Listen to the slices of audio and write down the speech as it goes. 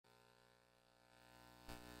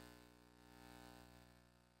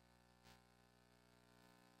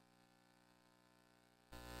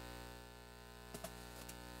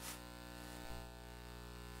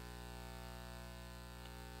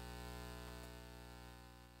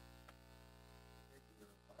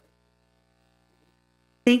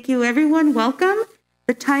Thank you, everyone. Welcome.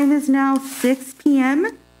 The time is now 6 p.m.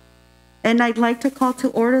 and I'd like to call to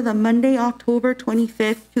order the Monday, October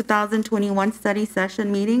 25th, 2021 study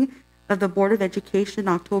session meeting of the Board of Education,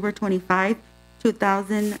 October 25,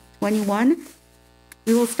 2021.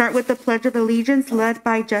 We will start with the Pledge of Allegiance led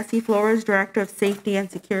by Jesse Flores, Director of Safety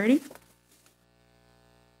and Security.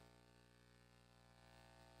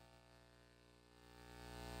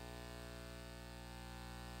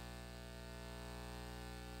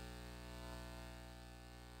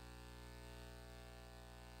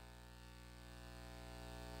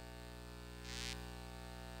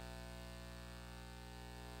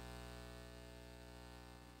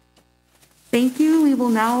 Thank you. We will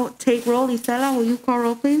now take roll. Isela, will you call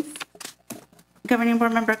roll, please? Governing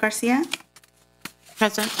Board Member Garcia.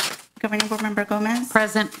 Present. Governing Board Member Gomez.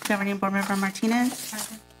 Present. Governing Board Member Martinez.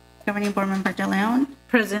 Present. Governing Board Member De Leon.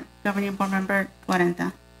 Present. Governing Board Member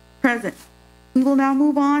Cuarenta. Present. We will now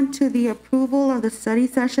move on to the approval of the study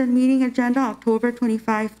session meeting agenda, October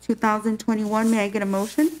 25, 2021. May I get a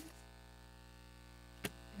motion?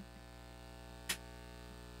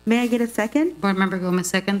 May I get a second? Board Member Gomez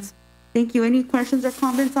seconds. Thank you. Any questions or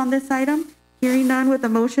comments on this item? Hearing none, with a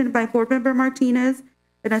motion by Board Member Martinez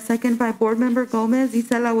and a second by Board Member Gomez.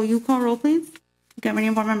 Isela, will you call roll, please?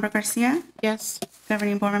 Governing Board Member Garcia. Yes.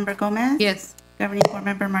 Governing Board Member Gomez. Yes. Governing Board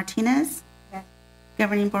Member Martinez. Yes.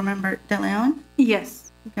 Governing Board Member De Leon.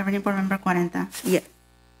 Yes. Governing Board Member Cuarenta. Yes.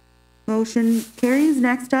 Motion carries.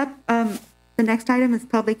 Next up, the next item is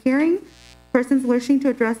public hearing. Persons wishing to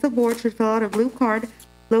address the board should fill out a blue card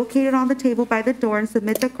located on the table by the door and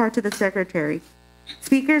submit the card to the secretary.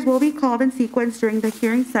 Speakers will be called in sequence during the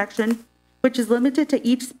hearing section, which is limited to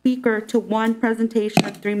each speaker to one presentation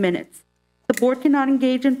of 3 minutes. The board cannot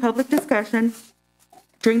engage in public discussion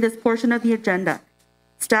during this portion of the agenda.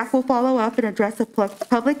 Staff will follow up and address the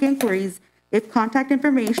public inquiries if contact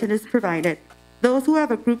information is provided. Those who have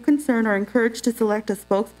a group concern are encouraged to select a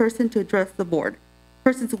spokesperson to address the board.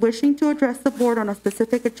 Persons wishing to address the board on a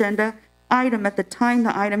specific agenda item at the time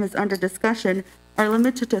the item is under discussion are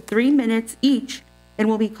limited to 3 minutes each and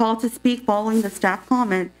will be called to speak following the staff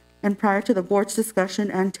comment and prior to the board's discussion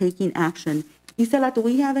and taking action. Isela, do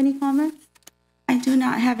we have any comments? I do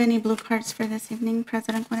not have any blue cards for this evening,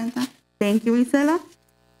 President Cuarenta. Thank you, Isela.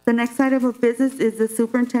 The next item of business is the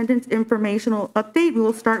superintendent's informational update. We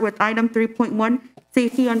will start with item 3.1,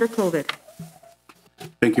 safety under COVID.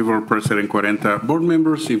 Thank you, Board President Cuarenta. Board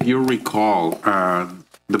members, if you recall,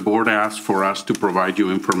 the board asked for us to provide you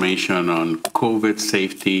information on COVID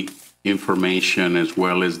safety information as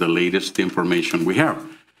well as the latest information we have.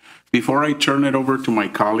 Before I turn it over to my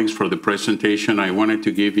colleagues for the presentation, I wanted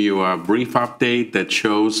to give you a brief update that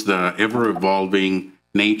shows the ever-evolving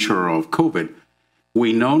nature of COVID.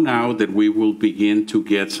 We know now that we will begin to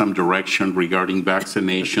get some direction regarding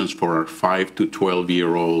vaccinations for our 5 to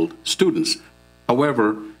 12-year-old students.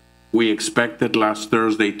 However, we expected last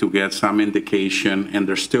Thursday to get some indication, and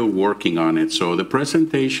they're still working on it. So the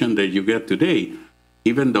presentation that you get today,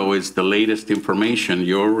 even though it's the latest information,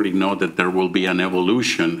 you already know that there will be an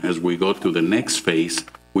evolution as we go to the next phase,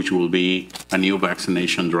 which will be a new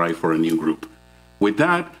vaccination drive for a new group. With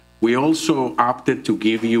that, we also opted to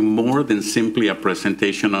give you more than simply a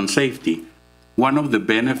presentation on safety. One of the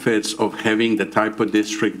benefits of having the type of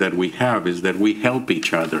district that we have is that we help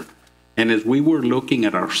each other. And as we were looking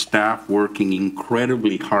at our staff working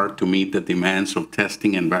incredibly hard to meet the demands of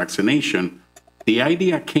testing and vaccination, the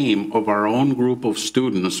idea came of our own group of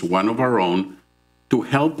students, one of our own, to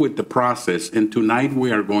help with the process. And tonight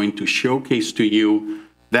we are going to showcase to you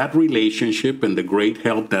that relationship and the great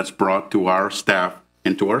help that's brought to our staff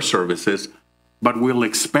and to our services, but we'll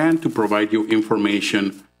expand to provide you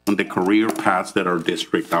information on the career paths that our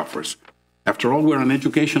district offers. After all, we're an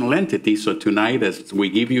educational entity, so tonight, as we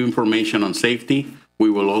give you information on safety, we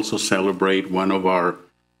will also celebrate one of our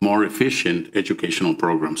more efficient educational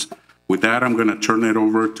programs. With that, I'm going to turn it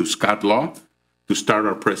over to Scott Law to start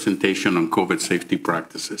our presentation on COVID safety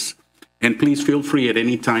practices. And please feel free at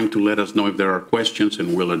any time to let us know if there are questions,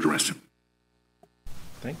 and we'll address them.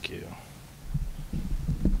 Thank you.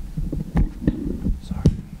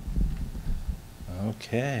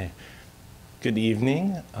 Okay. Good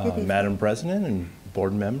evening, Madam President and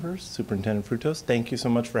board members, Superintendent Frutos. Thank you so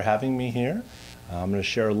much for having me here. I'm going to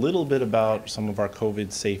share a little bit about some of our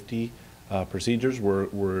COVID safety procedures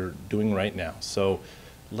we're doing right now. So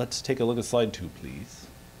let's take a look at slide 2, please.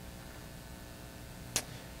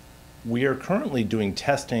 We are currently doing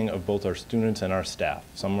testing of both our students and our staff.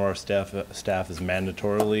 Some of our staff is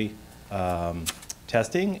mandatorily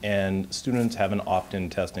testing, and students have an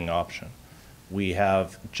opt-in testing option. We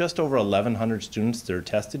have just over 1,100 students that are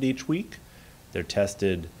tested each week, They're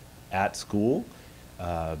tested at school.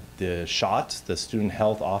 The SHOTS, the Student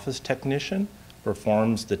Health Office Technician,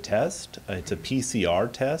 performs the test. It's a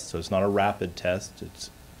PCR test, so it's not a rapid test. It's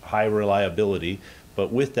high reliability,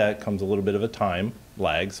 but with that comes a little bit of a time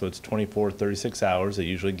lag, so it's 24, 36 hours. They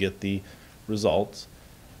usually get the results.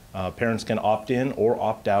 Parents can opt in or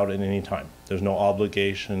opt out at any time. There's no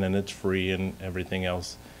obligation, and it's free, and everything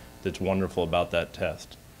else that's wonderful about that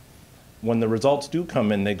test. When the results do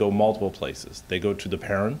come in, they go multiple places. They go to the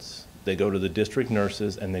parents, they go to the district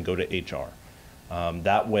nurses, and they go to HR.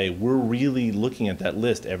 That way, we're really looking at that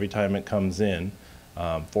list every time it comes in,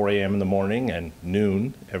 4 a.m. in the morning and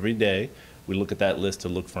noon every day. We look at that list to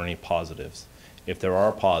look for any positives. If there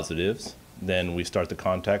are positives, then we start the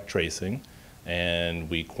contact tracing, and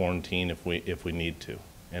we quarantine if we need to.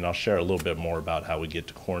 And I'll share a little bit more about how we get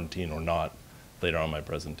to quarantine or not later on in my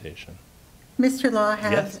presentation. Mr. Law,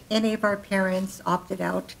 have Yes. any of our parents opted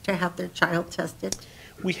out to have their child tested?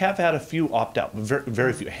 We have had a few opt out,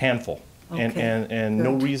 very few, a handful, and Okay,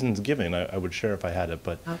 no good. reasons given. I would share if I had it,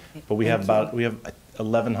 but Okay, we have thank you. we have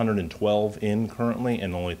 1,112 in currently,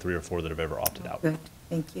 and only 3 or 4 that have ever opted out. Good,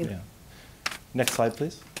 thank you. Yeah. Next slide,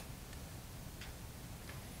 please.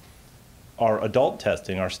 Our adult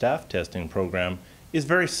testing, our staff testing program is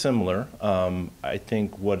very similar. I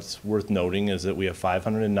think what's worth noting is that we have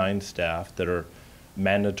 509 staff that are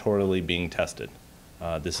mandatorily being tested.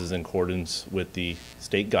 This is in accordance with the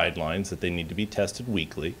state guidelines that they need to be tested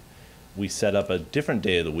weekly. We set up a different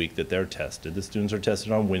day of the week that they're tested. The students are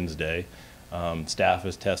tested on Wednesday. Staff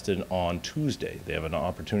is tested on Tuesday. They have an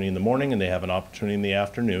opportunity in the morning and they have an opportunity in the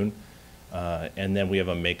afternoon. And then we have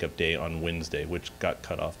a makeup day on Wednesday, which got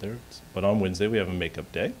cut off there. But on Wednesday, we have a makeup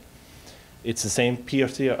day. It's the same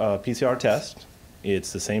PCR test.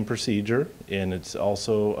 It's the same procedure, and it's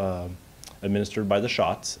also administered by the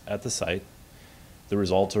SHOTS at the site. The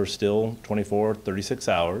results are still 24, 36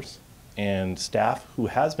 hours, and staff who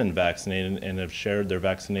has been vaccinated and have shared their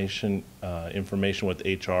vaccination information with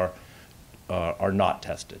HR are not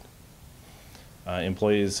tested.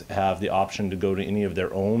 Employees have the option to go to any of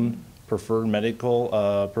their own preferred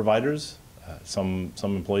medical providers. Some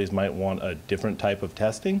employees might want a different type of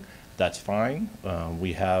testing. That's fine.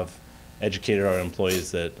 We have educated our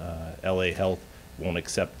employees that LA Health won't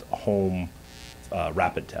accept home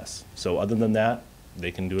rapid tests. So other than that, they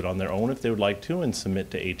can do it on their own if they would like to and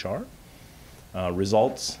submit to HR.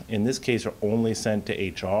 Results in this case are only sent to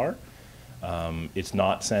HR. It's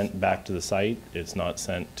not sent back to the site. It's not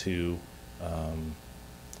sent to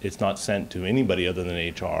anybody other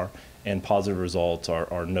than HR. And positive results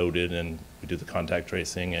are noted, and we do the contact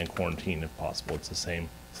tracing and quarantine if possible. It's the same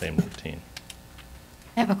routine.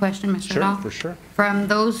 I have a question, Mr. Sure, Law. for sure. From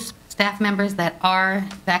those staff members that are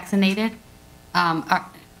vaccinated,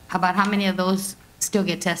 about how many of those still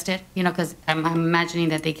get tested? You know, because I'm imagining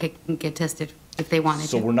that they can get tested if they wanted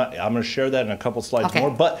So to. I'm going to share that in a couple slides Okay. more,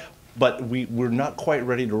 but we're not quite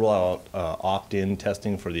ready to roll out opt-in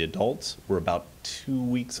testing for the adults. We're about 2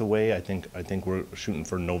 weeks away. I think we're shooting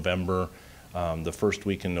for November, the first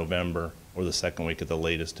week in November or the second week at the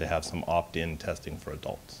latest to have some opt-in testing for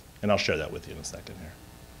adults. And I'll share that with you in a second here.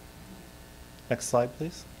 Next slide,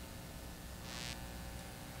 please.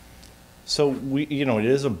 So it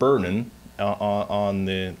is a burden on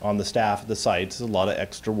the staff at the sites. It's a lot of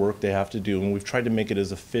extra work they have to do, and we've tried to make it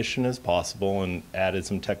as efficient as possible and added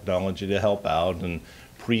some technology to help out and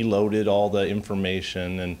preloaded all the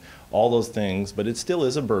information and all those things, but it still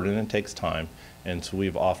is a burden. It takes time, and so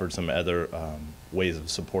we've offered some other ways of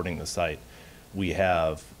supporting the site. We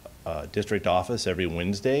have a district office every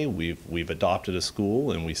Wednesday. We've adopted a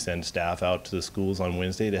school, and we send staff out to the schools on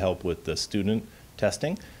Wednesday to help with the student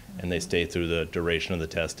testing, and they stay through the duration of the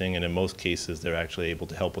testing, and in most cases they're actually able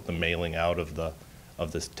to help with the mailing out of the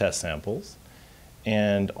test samples.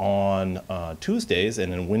 And on Tuesdays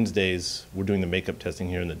and on Wednesdays, we're doing the makeup testing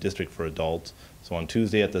here in the district for adults. So on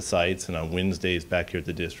Tuesday at the sites and on Wednesdays back here at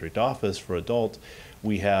the district office for adults,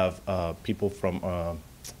 we have people from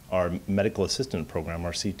our medical assistant program,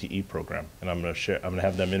 our CTE program. And I'm going to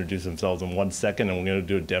have them introduce themselves in 1 second, and we're going to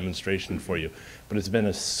do a demonstration for you. But it's been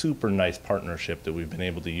a super nice partnership that we've been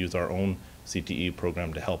able to use our own CTE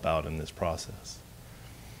program to help out in this process.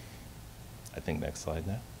 I think next slide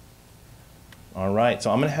now. All right,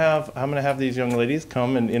 so I'm gonna have these young ladies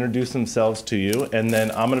come and introduce themselves to you, and then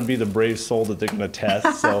I'm gonna be the brave soul that they're gonna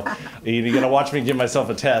test. So you're gonna watch me give myself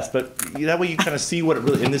a test, but that way you kind of see what it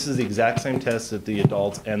really. And this is the exact same test that the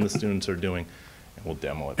adults and the students are doing, and we'll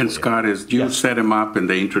demo it. And for you. Scott, as you set them up and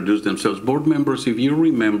they introduce themselves, board members, if you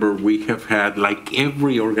remember, we have had, like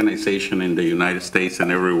every organization in the United States and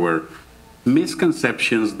everywhere,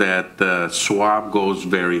 misconceptions that the swab goes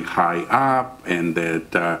very high up and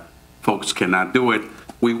that folks cannot do it.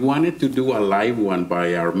 We wanted to do a live one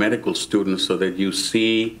by our medical students so that you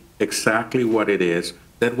see exactly what it is.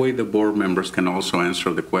 That way the board members can also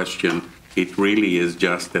answer the question. It really is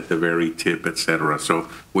just at the very tip, etc. So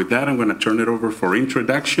with that, I'm going to turn it over for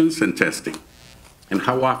introductions and testing. And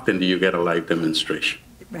how often do you get a live demonstration?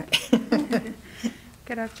 Right.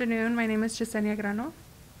 Good afternoon. My name is Yesenia Grano.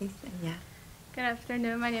 Yeah. Good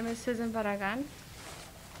afternoon. My name is Susan Barragan.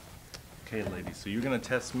 Okay, ladies, so you're going to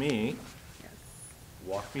test me.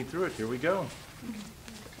 Walk me through it. Here we go.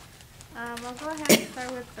 I'll go ahead and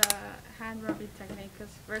start with the hand rubbing technique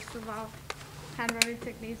because first of all, hand rubbing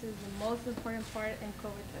techniques is the most important part in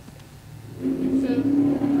COVID testing.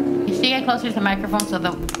 You should get closer to the microphone so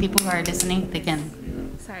the people who are listening, they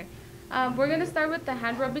can. Sorry. We're going to start with the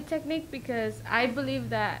hand rubbing technique because I believe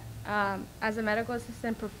that as a medical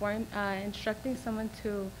assistant instructing someone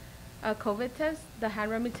to a COVID test, the hand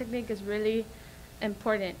rubbing technique is really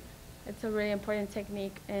important. It's a really important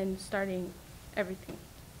technique in starting everything.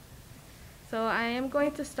 So I am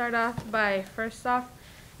going to start off by first off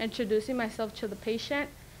introducing myself to the patient.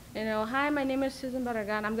 You know, hi, my name is Susan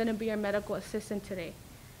Barragan. I'm going to be your medical assistant today.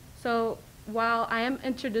 So while I am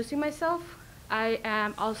introducing myself, I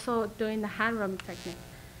am also doing the hand rubbing technique.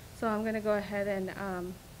 So I'm going to go ahead and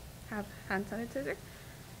have hand sanitizer.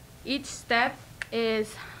 Each step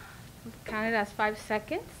is counted as 5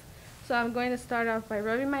 seconds. So I'm going to start off by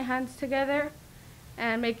rubbing my hands together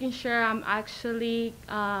and making sure I'm actually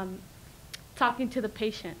talking to the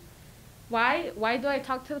patient. Why do I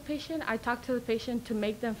talk to the patient? I talk to the patient to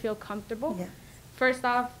make them feel comfortable. Yes. First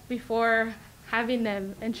off, before having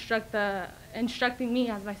them instructing me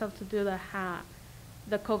as myself to do the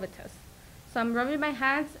COVID test. So I'm rubbing my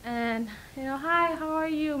hands and, you know, hi, how are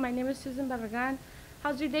you? My name is Susan Barragan.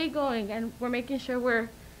 How's your day going? And we're making sure we're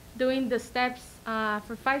doing the steps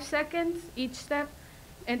for 5 seconds. Each step,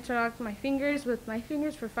 interact my fingers with my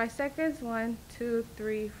fingers for 5 seconds. 1, 2,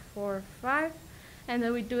 3, 4, 5. And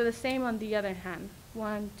then we do the same on the other hand.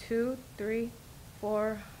 1, 2, 3,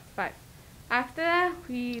 4, 5. After that,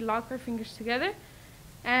 we lock our fingers together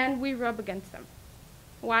and we rub against them.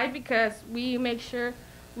 Why? Because we make sure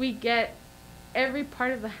we get every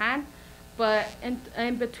part of the hand, but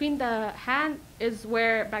in between the hand is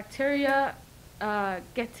where bacteria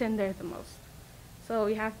gets in there the most. So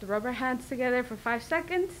we have to rub our hands together for 5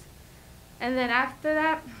 seconds, and then after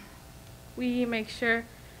that, we make sure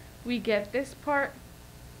we get this part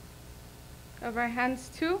of our hands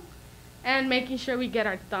too, and making sure we get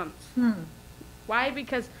our thumbs. Why?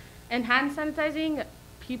 Because in hand sanitizing,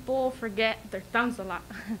 people forget their thumbs a lot.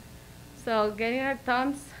 So getting our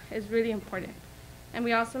thumbs is really important. And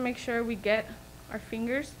we also make sure we get our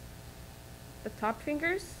fingers, the top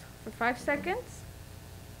fingers, for 5 seconds,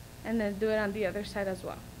 and then do it on the other side as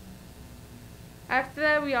well. After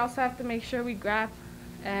that, we also have to make sure we grab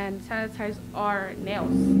and sanitize our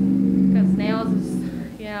nails, because nails is,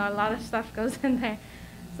 you know, a lot of stuff goes in there.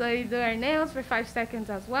 So we do our nails for 5 seconds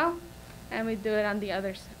as well, and we do it on the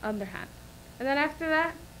other hand. And then after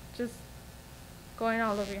that, just going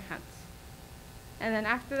all over your hands. And then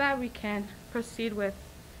after that, we can proceed with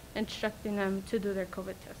instructing them to do their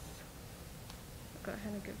COVID tests. Go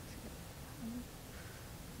ahead and give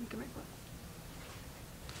it to you.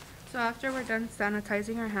 So after we're done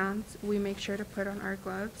sanitizing our hands, we make sure to put on our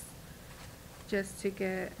gloves just to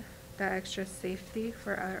get that extra safety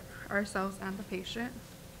for ourselves and the patient.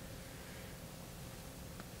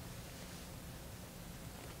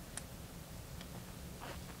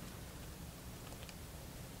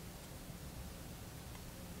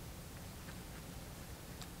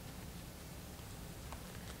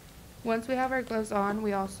 Once we have our gloves on,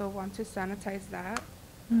 we also want to sanitize that.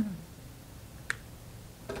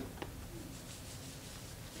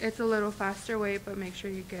 It's a little faster way, but make sure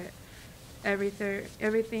you get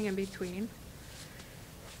everything in between.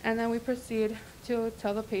 And then we proceed to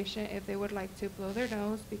tell the patient if they would like to blow their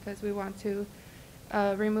nose, because we want to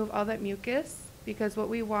remove all that mucus, because what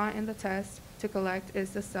we want in the test to collect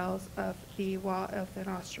is the cells of the wall of the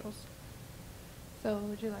nostrils. So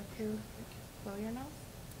would you like to blow your nose?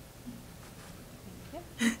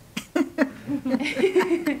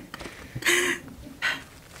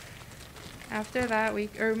 After that,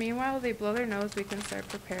 meanwhile they blow their nose, we can start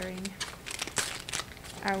preparing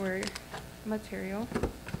our material.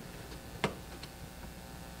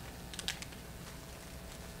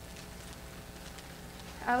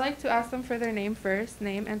 I like to ask them for their name first,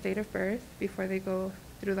 name and date of birth, before they go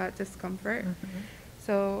through that discomfort.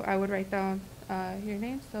 So I would write down your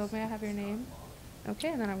name. So may I have your name? Okay,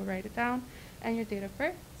 and then I would write it down. And your date of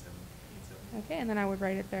birth? Okay, and then I would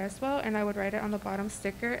write it there as well, and I would write it on the bottom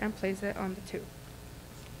sticker and place it on the tube.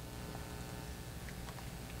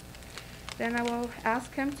 Then I will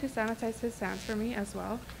ask him to sanitize his hands for me as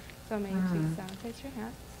well. So may you please sanitize your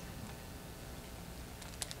hands.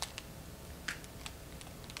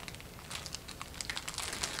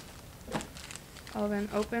 I'll then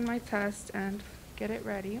open my test and get it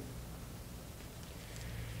ready.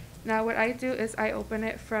 Now what I do is I open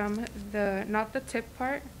it from the, not the tip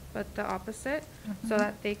part, but the opposite, so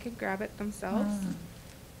that they can grab it themselves.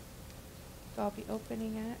 So I'll be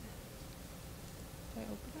opening it. Did I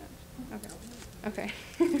open it? Okay.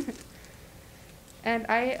 Okay. And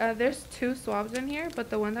there's 2 swabs in here, but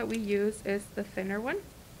the one that we use is the thinner one,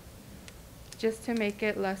 just to make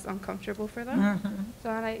it less uncomfortable for them. So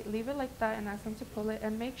I leave it like that and ask them to pull it,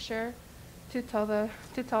 and make sure to tell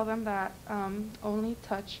them that only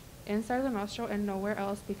touch inside the nostril and nowhere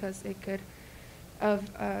else, because it could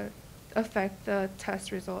affect the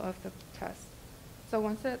test result of the test. So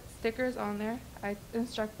once the sticker is on there, I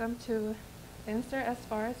instruct them to insert as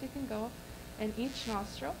far as you can go in each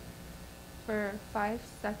nostril for 5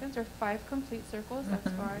 seconds, or 5 complete circles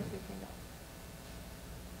as far as you can go.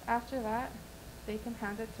 After that, they can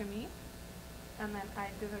hand it to me, and then I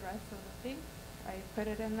do the rest of the thing. I put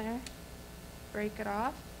it in there, break it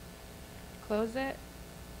off, close it,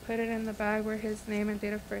 put it in the bag where his name and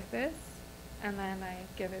date of birth is, and then I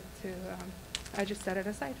give it to, I just set it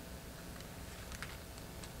aside.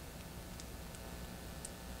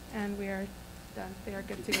 And we are done. They are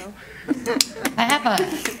good to go.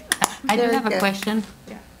 I do have a question.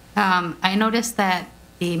 Yeah. I noticed that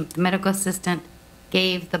the medical assistant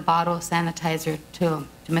gave the bottle of sanitizer to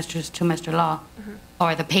Mr. Law,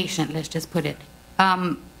 or the patient, let's just put it.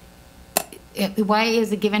 Why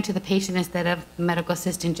is it given to the patient instead of the medical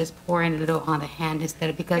assistant just pouring a little on the hand instead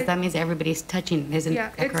of, because that means everybody's touching, isn't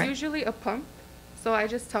that correct? Yeah, it's usually a pump, so I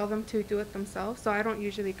just tell them to do it themselves. So I don't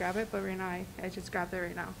usually grab it, but right now I just grabbed it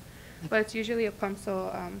right now. But it's usually a pump,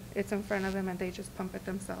 so it's in front of them and they just pump it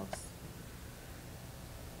themselves.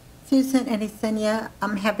 Susan and Yesenia,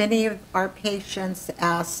 have any of our patients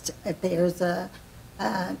asked if there's a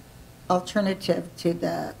alternative to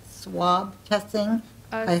the swab testing?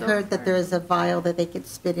 I heard that there is a vial that they could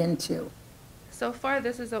spit into. So far,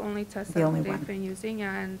 this is the only test that they've been using,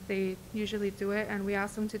 and they usually do it, and we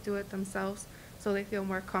ask them to do it themselves so they feel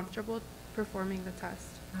more comfortable performing the test.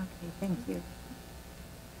 Okay, thank you.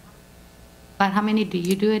 But how many do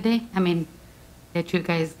you do a day? I mean, that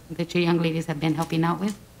you young ladies have been helping out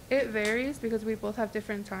with? It varies because we both have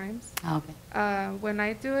different times. Oh, okay. When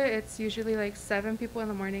I do it, it's usually like 7 people in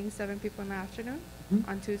the morning, 7 people in the afternoon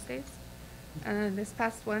on Tuesdays. And then this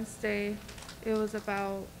past Wednesday, it was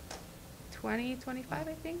about 20, 25,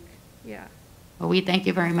 I think. Yeah. Well, we thank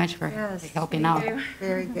you very much for helping out. You.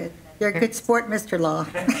 Very good. You're a good sport, Mr. Law.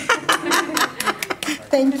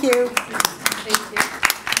 Thank you. Thank you.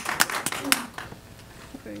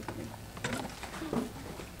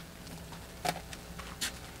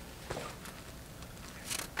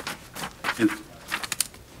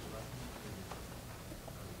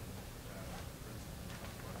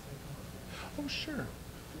 Oh, sure.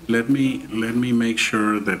 Let me make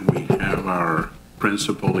sure that we have our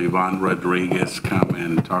principal, Yvonne Rodriguez, come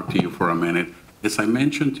and talk to you for a minute. As I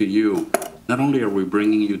mentioned to you, not only are we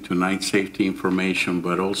bringing you tonight safety information,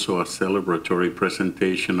 but also a celebratory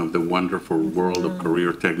presentation of the wonderful world of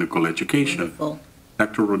career technical education. Wonderful.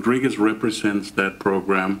 Dr. Rodriguez represents that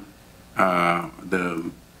program,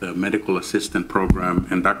 the medical assistant program,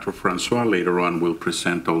 and Dr. Francois later on will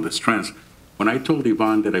present all the strengths. When I told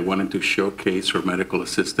Yvonne that I wanted to showcase her medical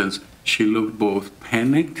assistants, she looked both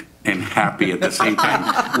panicked and happy at the same time.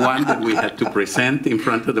 One, that we had to present in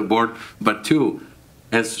front of the board, but two,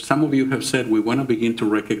 as some of you have said, we want to begin to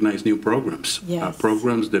recognize new programs, yes.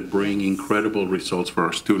 Programs that bring incredible results for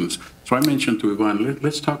our students. So I mentioned to Yvonne,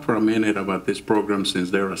 let's talk for a minute about this program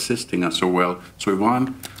since they're assisting us so well. So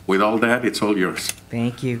Yvonne, with all that, it's all yours.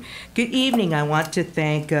 Thank you. Good evening. I want to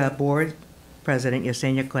thank Board President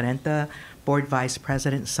Yesenia Cuarenta, Board Vice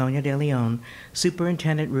President Sonia De Leon,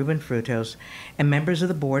 Superintendent Ruben Frutos, and members of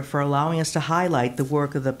the board for allowing us to highlight the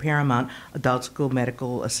work of the Paramount Adult School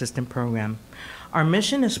Medical Assistant Program. Our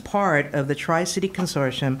mission as part of the Tri-City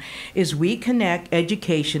Consortium is we connect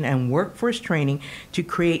education and workforce training to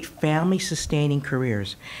create family-sustaining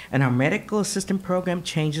careers, and our medical assistant program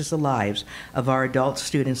changes the lives of our adult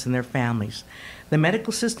students and their families. The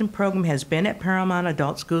medical assistant program has been at Paramount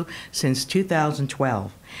Adult School since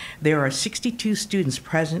 2012. There are 62 students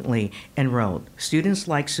presently enrolled, students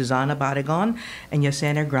like Susana Barragon and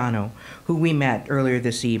Yesenia Grano, who we met earlier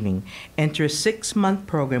this evening, enter a 6-month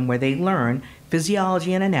program where they learn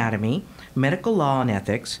physiology and anatomy, medical law and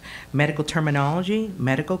ethics, medical terminology,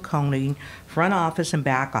 medical coding, front office, and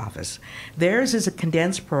back office. Theirs is a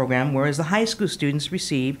condensed program, whereas the high school students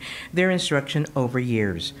receive their instruction over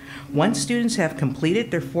years. Once students have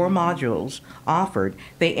completed their 4 modules offered,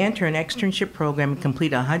 they enter an externship program and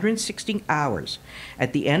complete 160 hours.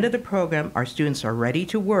 At the end of the program, our students are ready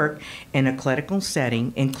to work in a clinical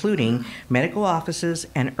setting, including medical offices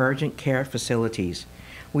and urgent care facilities.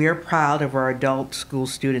 We are proud of our adult school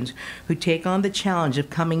students who take on the challenge of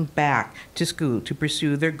coming back to school to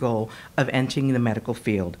pursue their goal of entering the medical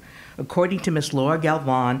field. According to Ms. Laura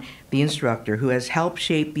Galvan, the instructor who has helped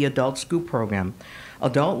shape the adult school program,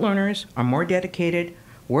 adult learners are more dedicated,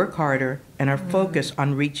 work harder, and are focused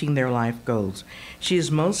on reaching their life goals. She is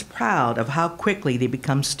most proud of how quickly they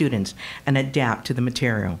become students and adapt to the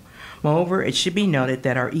material. Moreover, it should be noted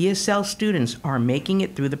that our ESL students are making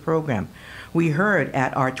it through the program. We heard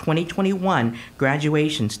at our 2021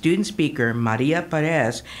 graduation, student speaker Maria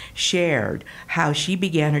Perez shared how she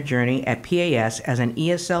began her journey at PAS as an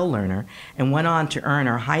ESL learner and went on to earn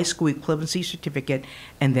her high school equivalency certificate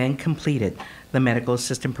and then completed the medical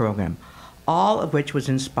assistant program, all of which was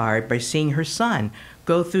inspired by seeing her son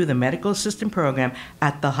go through the medical assistant program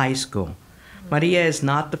at the high school. Maria is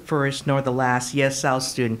not the first nor the last ESL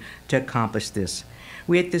student to accomplish this.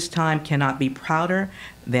 We at this time cannot be prouder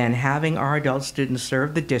than having our adult students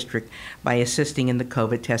serve the district by assisting in the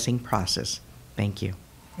COVID testing process. Thank you.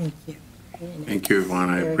 Thank you. Thank you, Yvonne.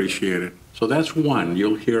 I Very appreciate it. So that's one.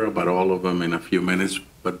 You'll hear about all of them in a few minutes,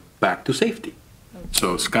 but back to safety.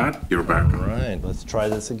 So Scott, you're back. All right, let's try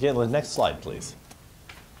this again. Next slide, please.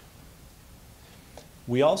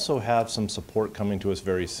 We also have some support coming to us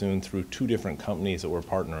very soon through 2 different companies that we're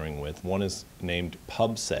partnering with. One is named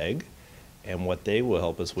PUSD, and what they will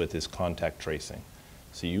help us with is contact tracing.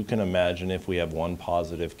 So you can imagine if we have one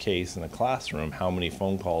positive case in a classroom, how many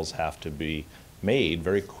phone calls have to be made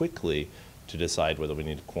very quickly to decide whether we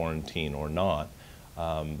need to quarantine or not.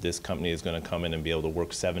 This company is going to come in and be able to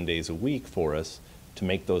work 7 days a week for us to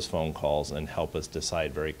make those phone calls and help us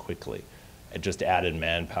decide very quickly. It just added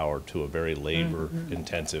manpower to a very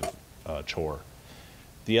labor-intensive chore.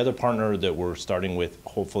 The other partner that we're starting with,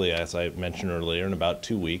 hopefully, as I mentioned earlier, in about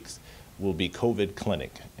 2 weeks, will be COVID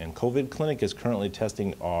Clinic. And COVID Clinic is currently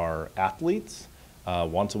testing our athletes,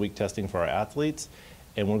 once-a-week testing for our athletes,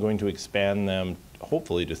 and we're going to expand them,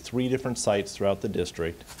 hopefully, to 3 different sites throughout the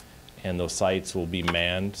district. And those sites will be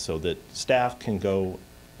manned so that staff can go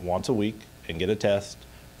once a week and get a test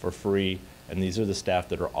for free, and these are the staff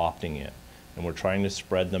that are opting in. And we're trying to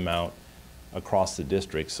spread them out across the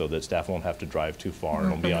district so that staff won't have to drive too far.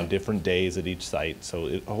 It'll be on different days at each site,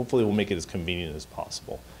 so hopefully we'll make it as convenient as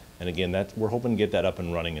possible. And again, we're hoping to get that up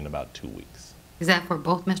and running in about 2 weeks. Is that for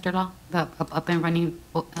both, Mr. Law, the up and running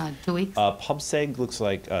 2 weeks? PubSeg looks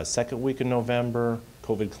like second week in November.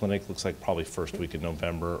 COVID Clinic looks like probably first week in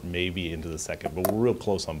November, maybe into the second, but we're real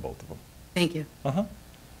close on both of them. Thank you.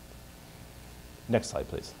 Next slide,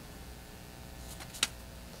 please.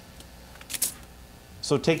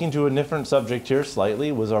 So taking to a different subject here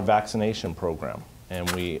slightly was our vaccination program. And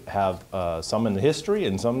we have some in the history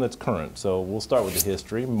and some that's current. So we'll start with the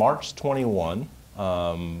history. March 21,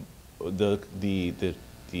 the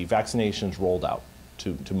vaccinations rolled out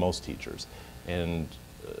to most teachers. And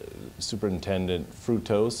Superintendent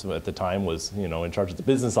Frutos at the time was, in charge of the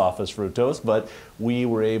business office, Frutos, but we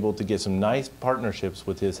were able to get some nice partnerships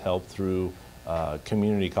with his help through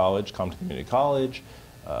community college, Compton Community College,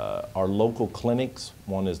 our local clinics.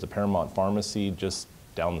 One is the Paramount Pharmacy just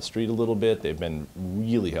down the street a little bit. They've been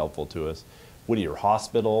really helpful to us. Whittier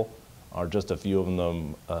Hospital are just a few of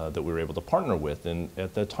them that we were able to partner with. And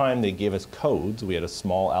at the time they gave us codes. We had a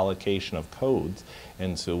small allocation of codes.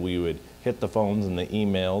 And so we would hit the phones and the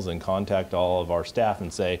emails and contact all of our staff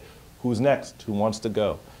and say, who's next? Who wants to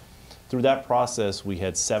go? Through that process, we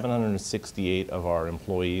had 768 of our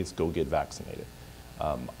employees go get vaccinated.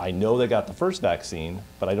 I know they got the first vaccine,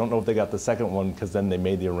 but I don't know if they got the second one because then they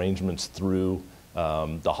made the arrangements through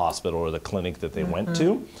the hospital or the clinic that they went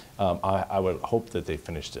to. I would hope that they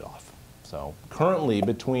finished it off. So currently,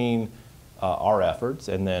 between our efforts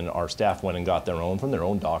and then our staff went and got their own from their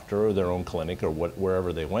own doctor or their own clinic or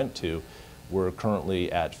wherever they went to, we're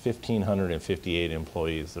currently at 1,558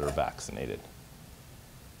 employees that are vaccinated.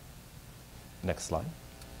 Next slide.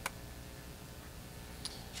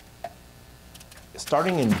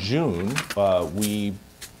 Starting in June, we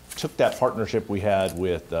took that partnership we had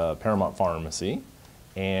with Paramount Pharmacy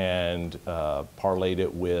and parlayed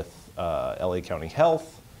it with LA County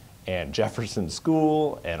Health and Jefferson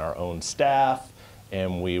School and our own staff,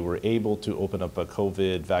 and we were able to open up a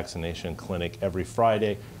COVID vaccination clinic every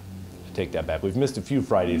Friday take that back. We've missed a few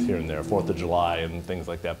Fridays here and there, 4th of July and things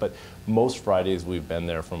like that, but most Fridays we've been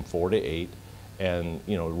there from 4 to 8. And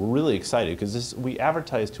we're really excited because we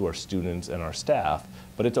advertise to our students and our staff,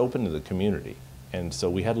 but it's open to the community. And so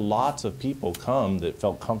we had lots of people come that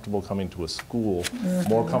felt comfortable coming to a school,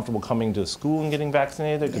 more comfortable coming to school and getting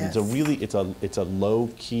vaccinated, because it's a low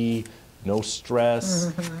key, no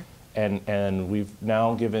stress. And we've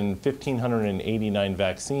now given 1,589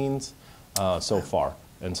 vaccines so far.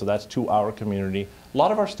 And so that's to our community. A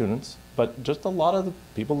lot of our students, but just a lot of the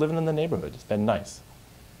people living in the neighborhood. It's been nice.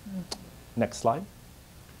 Next slide.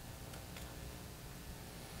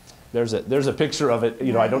 There's a picture of it.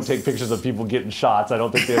 I don't take pictures of people getting shots. I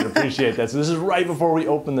don't think they'd appreciate that. So this is right before we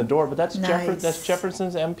open the door. But that's that's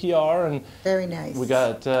Jefferson's MPR, and very nice. We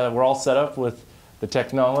got we're all set up with the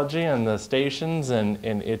technology and the stations, and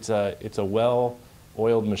it's a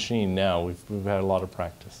well-oiled machine now. We've had a lot of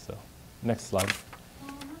practice. So next slide.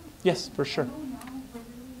 Yes, for sure.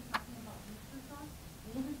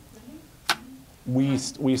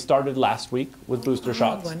 We started last week with booster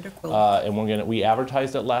shots. Wonderful. And we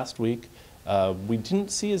advertised it last week. We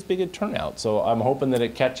didn't see as big a turnout, so I'm hoping that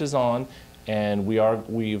it catches on. And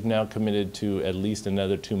we've now committed to at least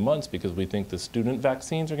another 2 months, because we think the student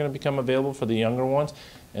vaccines are going to become available for the younger ones,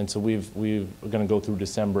 and so we're going to go through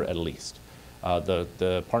December at least.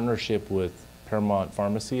 The partnership with Paramount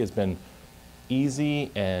Pharmacy has been easy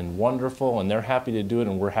and wonderful, and they're happy to do it,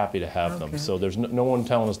 and we're happy to have them. So there's no one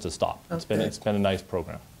telling us to stop. It's been a nice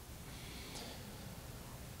program.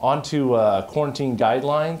 On to quarantine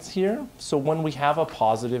guidelines here. So when we have a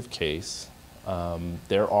positive case,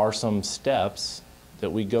 there are some steps that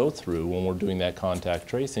we go through when we're doing that contact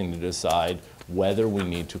tracing to decide whether we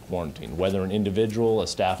need to quarantine, whether an individual, a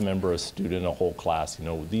staff member, a student, a whole class.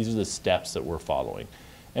 These are the steps that we're following.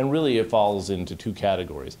 And really it falls into 2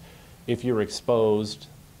 categories. If you're exposed,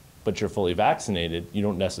 but you're fully vaccinated, you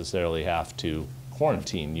don't necessarily have to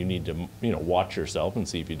quarantine. You need to, watch yourself and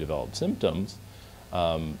see if you develop symptoms,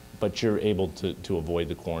 but you're able to avoid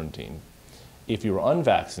the quarantine. If you're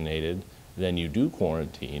unvaccinated, then you do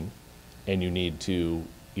quarantine, and you need to,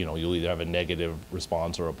 you'll either have a negative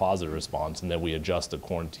response or a positive response, and then we adjust the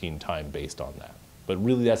quarantine time based on that. But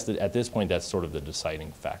really, at this point, that's sort of the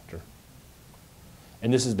deciding factor.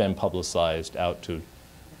 And this has been publicized out to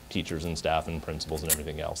teachers and staff and principals and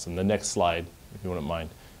everything else. And the next slide, if you wouldn't mind.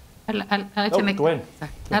 I'd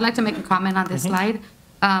like to make a comment on this slide.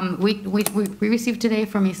 We received today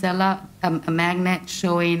from Isela a magnet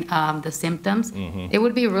showing the symptoms. It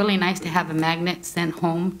would be really nice to have a magnet sent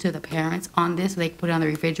home to the parents on this, so they can put it on the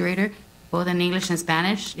refrigerator, both in English and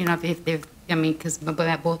Spanish. If they've, because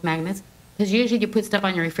both magnets. Because usually you put stuff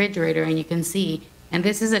on your refrigerator and you can see. And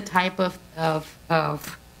this is a type of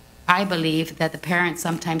I believe that the parents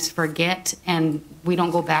sometimes forget, and we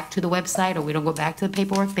don't go back to the website, or we don't go back to the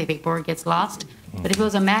paperwork gets lost. But if it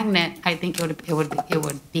was a magnet, I think it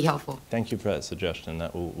would be helpful. Thank you for that suggestion.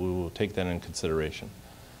 We will take that in consideration.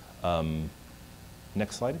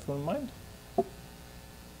 Next slide, if you wouldn't mind.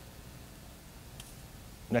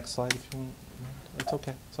 Next slide, if you wouldn't mind. It's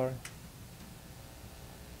okay, sorry.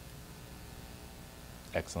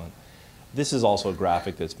 Excellent. This is also a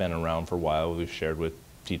graphic that's been around for a while. We've shared with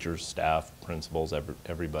teachers, staff, principals,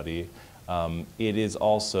 everybody. It is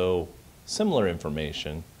also similar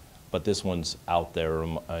information, but this one's out there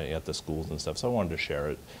at the schools and stuff, so I wanted to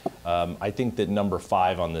share it. I think that number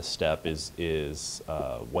 5 on this step is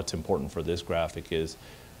what's important for this graphic is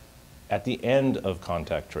at the end of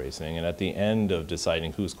contact tracing and at the end of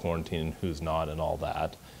deciding who's quarantined and who's not and all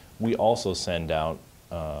that, we also send out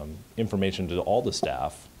information to all the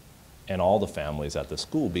staff and all the families at the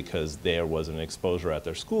school, because there was an exposure at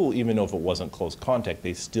their school. Even though if it wasn't close contact,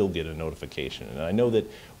 they still get a notification. And I know that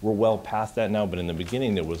we're well past that now, but in the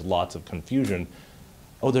beginning there was lots of confusion.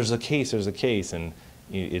 Oh, there's a case, and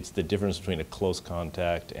it's the difference between a close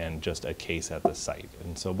contact and just a case at the site.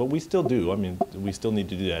 And so, but we still do. We still need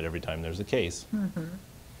to do that every time there's a case.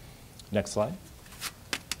 Next slide.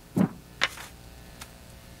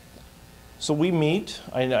 So we meet.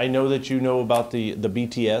 I know that you know about the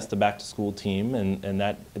BTS, the Back to School team, and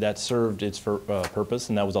that served its purpose,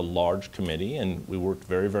 and that was a large committee, and we worked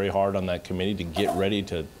very, very hard on that committee to get ready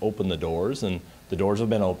to open the doors, and the doors have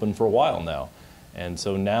been open for a while now. And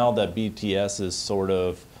so now that BTS is sort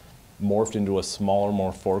of morphed into a smaller,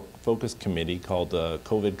 more focused committee called the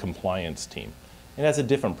COVID compliance team. And that's a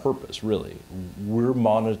different purpose, really. We're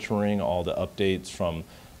monitoring all the updates from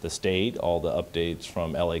the state, all the updates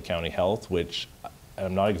from LA County Health, which,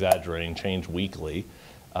 I'm not exaggerating, change weekly.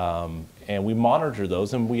 And we monitor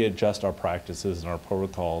those and we adjust our practices and our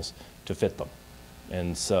protocols to fit them.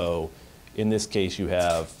 And so In this case, you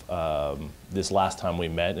have this last time we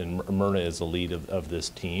met, and Myrna is the lead of this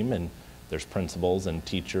team, and there's principals and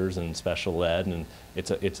teachers and special ed, and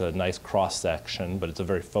it's a nice cross-section, but it's a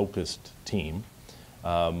very focused team.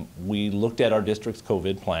 We looked at our district's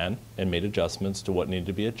COVID plan and made adjustments to what needed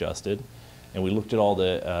to be adjusted, and we looked at all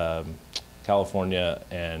the California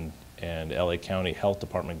and LA County Health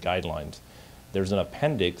Department guidelines. There's an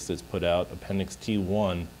appendix that's put out, Appendix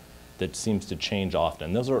T1, that seems to change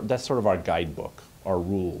often. That's sort of our guidebook, our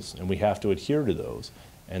rules, and we have to adhere to those.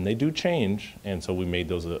 And they do change, and so we made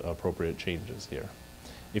those appropriate changes here.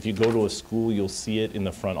 If you go to a school, you'll see it in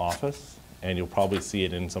the front office, and you'll probably see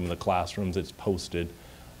it in some of the classrooms. It's posted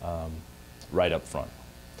right up front.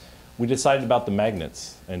 We decided about the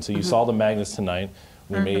magnets, and so you saw the magnets tonight.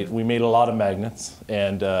 We made a lot of magnets,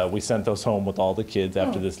 and we sent those home with all the kids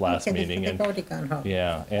after this last meeting. They've already gone home.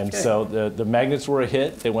 Yeah, and Good. so the magnets were a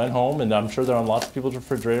hit. They went home, and I'm sure they're on lots of people's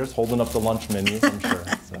refrigerators, holding up the lunch menus, I'm sure.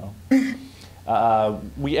 So,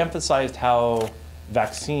 we emphasized how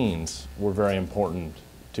vaccines were very important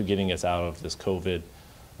to getting us out of this COVID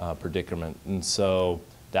predicament, and so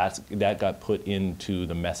that got put into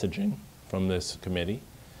the messaging from this committee.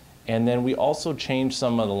 And then we also changed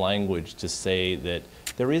some of the language to say that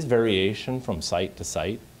there is variation from site to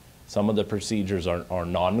site. Some of the procedures are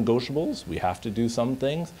non-negotiables. We have to do some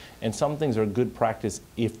things, and some things are good practice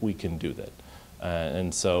if we can do that.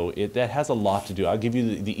 And so that has a lot to do. I'll give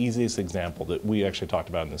you the easiest example that we actually talked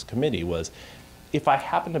about in this committee was, if I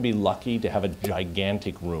happen to be lucky to have a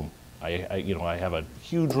gigantic room, I have a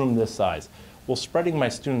huge room this size, well, spreading my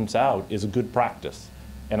students out is a good practice,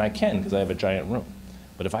 and I can because I have a giant room.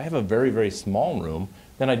 But if I have a very, very small room,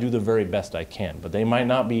 then I do the very best I can. But they might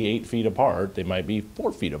not be 8 feet apart, they might be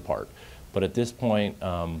 4 feet apart. But at this point,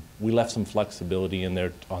 we left some flexibility in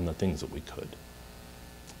there on the things that we could.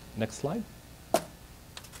 Next slide.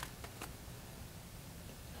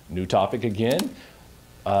 New topic again.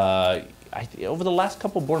 Over the last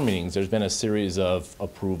couple board meetings, there's been a series of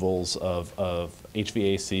approvals of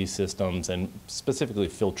HVAC systems and specifically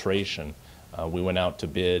filtration. We went out to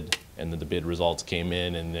bid, and then the bid results came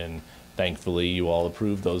in, and then thankfully you all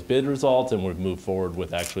approved those bid results, and we've moved forward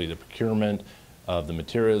with actually the procurement of the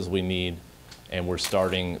materials we need, and we're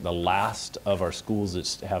starting the last of our schools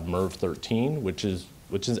that have MERV 13, which is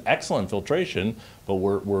excellent filtration, but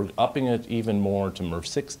we're upping it even more to MERV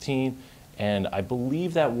 16, and I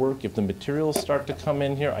believe that work, if the materials start to come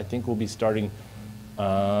in here, I think we'll be starting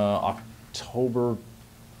October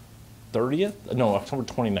 30th? No, October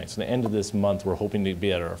 29th. So the end of this month, we're hoping to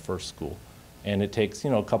be at our first school. And it takes,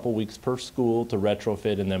 a couple weeks per school to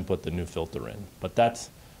retrofit and then put the new filter in. But that's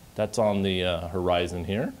on the horizon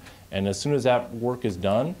here. And as soon as that work is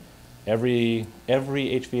done, every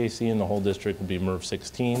HVAC in the whole district will be MERV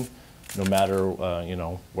 16, no matter,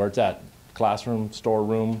 where it's at. Classroom,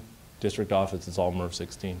 storeroom, district office, it's all MERV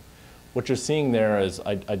 16. What you're seeing there is,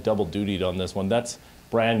 I double dutied on this one. That's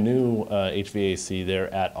brand new HVAC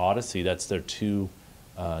there at Odyssey. That's their 2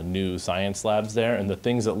 new science labs there. And the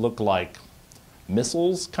things that look like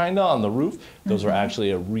missiles kind of on the roof, those are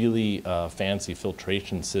actually a really fancy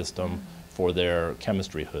filtration system for their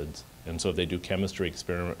chemistry hoods. And so if they do chemistry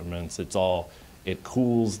experiments, it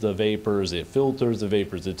cools the vapors, it filters the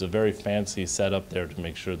vapors. It's a very fancy setup there to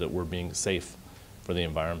make sure that we're being safe for the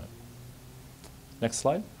environment. Next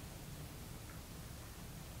slide.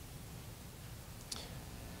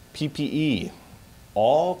 PPE.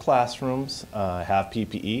 All classrooms have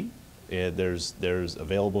PPE. There's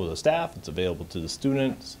available to the staff, it's available to the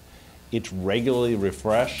students. It's regularly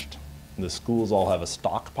refreshed. The schools all have a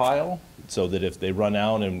stockpile so that if they run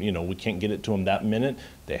out and we can't get it to them that minute,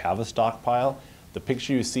 they have a stockpile. The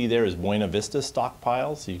picture you see there is Buena Vista's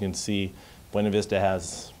stockpile. So you can see Buena Vista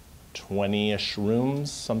has 20-ish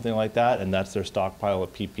rooms, something like that, and that's their stockpile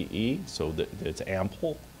of PPE, so that it's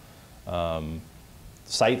ample.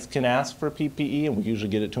 Sites can ask for PPE, and we usually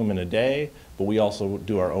get it to them in a day, but we also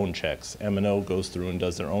do our own checks. M&O goes through and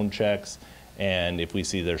does their own checks, and if we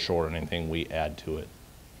see they're short anything, we add to it.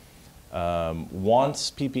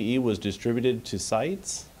 Once PPE was distributed to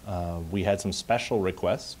sites, we had some special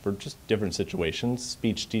requests for just different situations.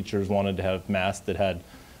 Speech teachers wanted to have masks that had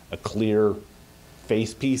a clear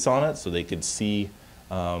face piece on it so they could see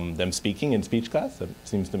them speaking in speech class. That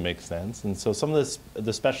seems to make sense. And so some of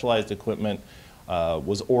the specialized equipment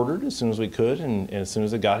was ordered as soon as we could, and as soon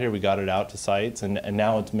as it got here, we got it out to sites, and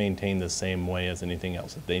now it's maintained the same way as anything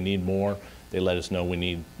else. If they need more, they let us know we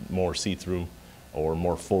need more see-through or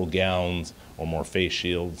more full gowns or more face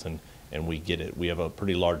shields, and we get it. We have a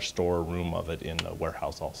pretty large storeroom of it in the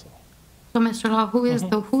warehouse also. So, Mr. Law, who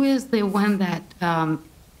is the one that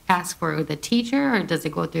task for the teacher, or does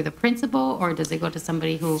it go through the principal, or does it go to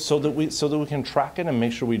somebody who? So that we can track it and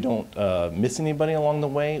make sure we don't miss anybody along the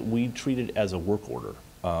way, we treat it as a work order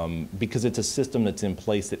because it's a system that's in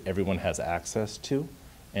place that everyone has access to.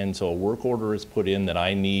 And so a work order is put in that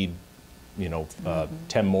I need,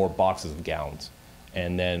 10 more boxes of gowns.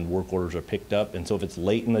 And then work orders are picked up. And so if it's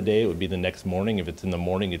late in the day, it would be the next morning. If it's in the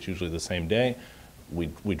morning, it's usually the same day.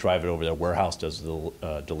 We drive it over there. Warehouse does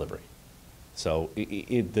the delivery. So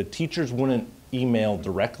the teachers wouldn't email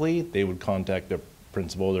directly. They would contact their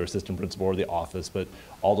principal, their assistant principal, or the office. But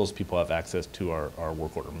all those people have access to our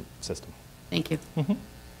work order system. Thank you. Mm-hmm.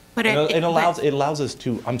 But It allows us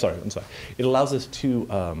to. I'm sorry. It allows us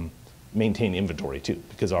to maintain inventory too,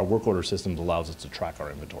 because our work order systems allows us to track our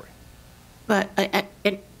inventory. But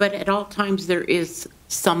at all times, there is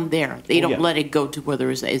some there. They Oh, don't yeah. let it go to where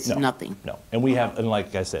there is No, nothing. No, and we have, and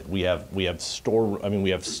like I said, we have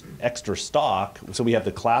extra stock. So we have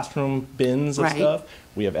the classroom bins and Right. stuff.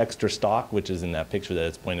 We have extra stock, which is in that picture that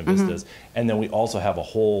it's Buena Mm-hmm. Vistas, and then we also have a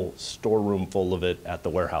whole storeroom full of it at the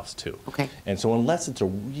warehouse too. Okay. And so unless it's a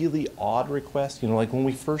really odd request, like when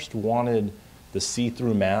we first wanted the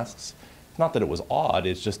see-through masks. Not that it was odd,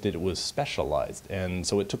 it's just that it was specialized. And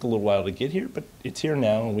so it took a little while to get here, but it's here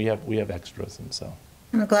now, and we have extras, and so.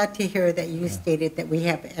 I'm glad to hear that you stated that we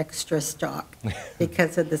have extra stock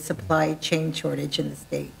because of the supply chain shortage in the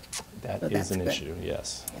state. That So is that's an good. issue,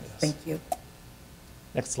 yes. Yes, Yes. thank you.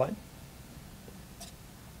 Next slide.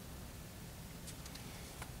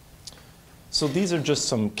 So these are just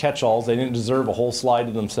some catch-alls. They didn't deserve a whole slide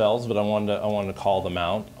to themselves, but I wanted to call them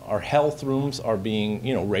out. Our health rooms are being,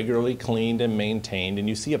 regularly cleaned and maintained, and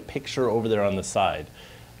you see a picture over there on the side.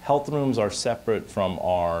 Health rooms are separate from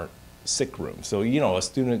our sick room. So, a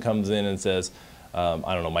student comes in and says,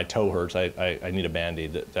 I don't know, my toe hurts, I need a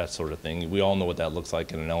Band-Aid, that sort of thing. We all know what that looks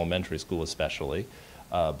like in an elementary school especially.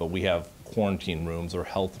 But we have quarantine rooms or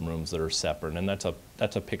health rooms that are separate, and that's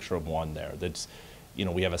a picture of one there. That's,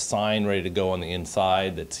 we have a sign ready to go on the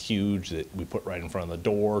inside that's huge that we put right in front of the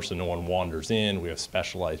door so no one wanders in. We have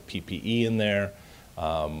specialized PPE in there.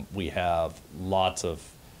 We have lots of,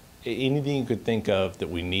 anything you could think of that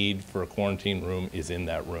we need for a quarantine room is in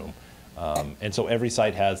that room. And so every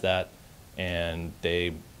site has that, and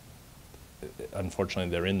unfortunately,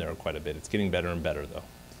 they're in there quite a bit. It's getting better and better, though.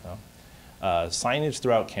 So, signage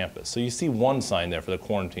throughout campus. So you see one sign there for the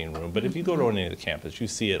quarantine room, but if you go to any of the campus, you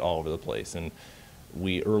see it all over the place. And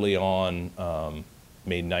we early on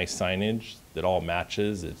made nice signage that all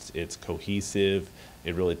matches. It's cohesive.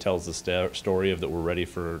 It really tells the story of that we're ready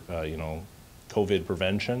for COVID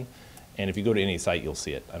prevention. And if you go to any site, you'll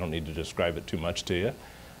see it. I don't need to describe it too much to you.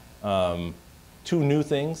 Two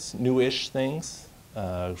newish things.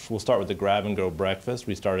 We'll start with the grab and go breakfast.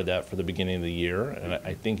 We started that for the beginning of the year, and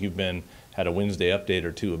I think you've had a Wednesday update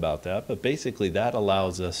or two about that. But basically, that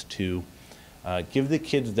allows us to give the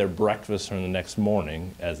kids their breakfast for the next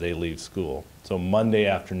morning as they leave school. So Monday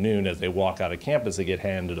afternoon, as they walk out of campus, they get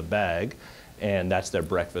handed a bag, and that's their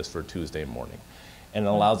breakfast for Tuesday morning. And it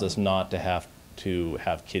allows us not to have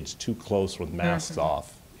kids too close with masks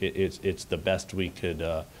off. It's the best we could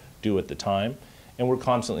do at the time. And we're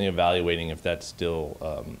constantly evaluating if that's still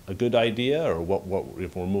a good idea, or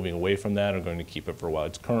if we're moving away from that or going to keep it for a while.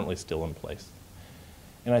 It's currently still in place.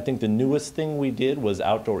 And I think the newest thing we did was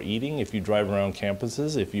outdoor eating. If you drive around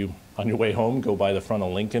campuses, if you, on your way home, go by the front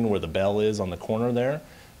of Lincoln where the bell is on the corner there,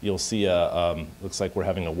 you'll see looks like we're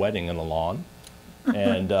having a wedding in the lawn.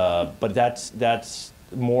 And, but that's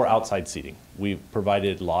more outside seating. We've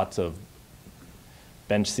provided lots of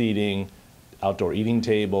bench seating, outdoor eating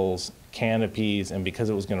tables, canopies, and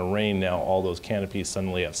because it was going to rain now, all those canopies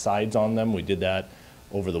suddenly have sides on them. We did that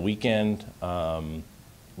over the weekend,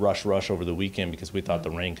 rush over the weekend, because we thought the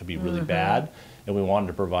rain could be really bad, and we wanted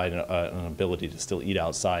to provide an ability to still eat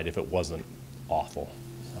outside if it wasn't awful.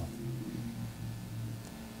 So.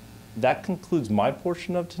 That concludes my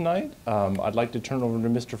portion of tonight. I'd like to turn over to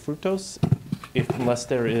Mr. Frutos, unless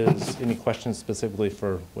there is any questions specifically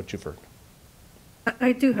for what you've heard.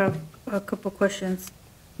 I do have a couple questions.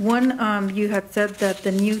 One, you had said that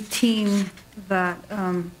the new team that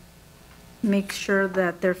makes sure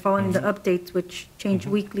that they're following the updates, which change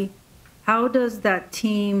weekly, how does that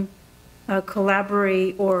team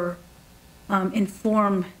collaborate or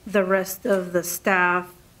inform the rest of the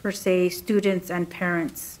staff, per se, students and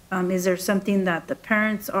parents? Is there something that the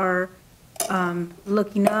parents are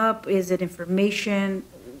looking up? Is it information?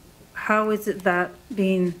 How is it that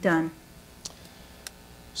being done?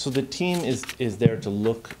 So the team is there to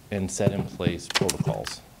look and set in place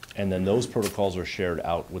protocols. And then those protocols are shared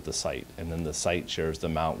out with the site. And then the site shares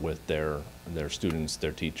them out with their students,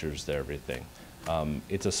 their teachers, their everything.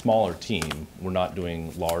 It's a smaller team. We're not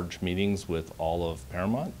doing large meetings with all of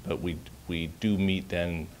Paramount, but we do meet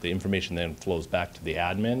then, the information then flows back to the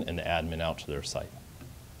admin and the admin out to their site.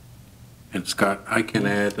 And Scott, I can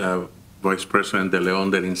add, Vice President De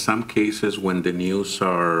Leon, that in some cases when the news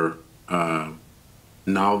are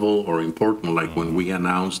novel or important, like when we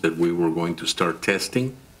announced that we were going to start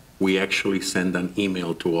testing, we actually send an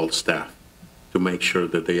email to all staff to make sure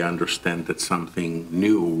that they understand that something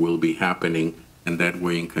new will be happening, and that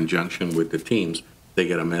way, in conjunction with the teams, they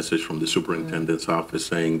get a message from the superintendent's office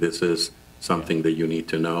saying this is something that you need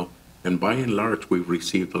to know. And by and large, we've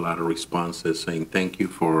received a lot of responses saying thank you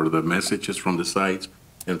for the messages from the sites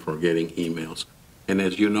and for getting emails. And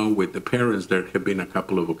as you know, with the parents, there have been a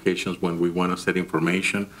couple of occasions when we want to set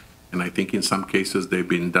information, and I think in some cases they've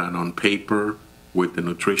been done on paper with the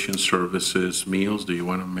nutrition services meals. Do you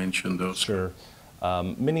want to mention those? Sure.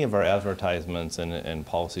 Many of our advertisements and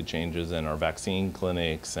policy changes and our vaccine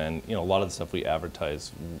clinics and a lot of the stuff we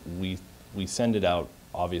advertise, we send it out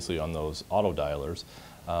obviously on those auto dialers,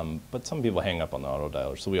 but some people hang up on the auto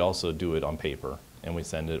dialer. So we also do it on paper, and we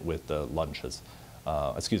send it with the lunches,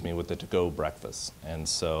 with the to-go breakfasts. And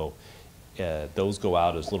so those go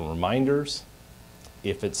out as little reminders.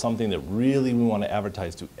 If it's something that really we want to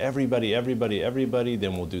advertise to everybody,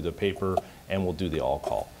 then we'll do the paper and we'll do the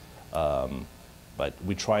all-call. But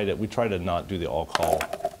we try to not do the all-call.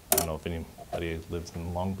 I don't know if anybody lives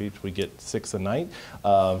in Long Beach. We get 6 a night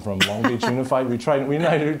from Long Beach Unified. We try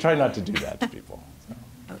not to do that to people.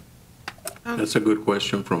 So. That's a good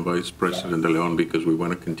question from Vice President De Leon, because we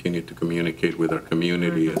want to continue to communicate with our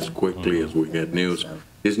community as quickly as we get news.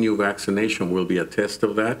 This new vaccination will be a test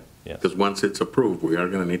of that, because once it's approved, we are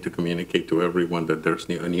going to need to communicate to everyone that there's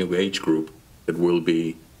a new age group that will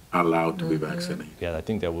be allowed to be vaccinated. Yeah, I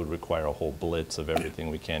think that would require a whole blitz of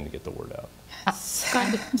everything we can to get the word out.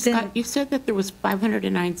 Scott, you said that there was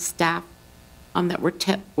 509 staff that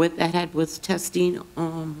was testing.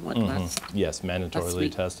 Yes,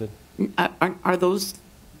 mandatorily tested. Are those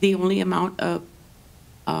the only amount of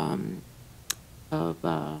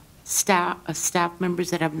staff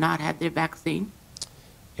members that have not had their vaccine?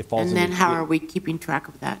 And then how are we keeping track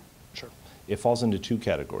of that? Sure. It falls into 2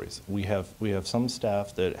 categories. We have some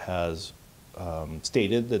staff that has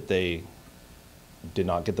stated that they did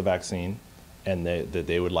not get the vaccine and that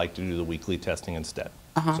they would like to do the weekly testing instead.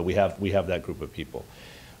 So we have that group of people.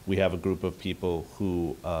 We have a group of people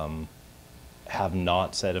who have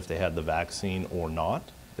not said if they had the vaccine or not.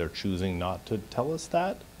 They're choosing not to tell us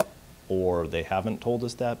that, or they haven't told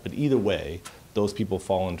us that. But either way, those people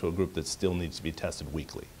fall into a group that still needs to be tested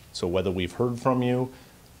weekly. So whether we've heard from you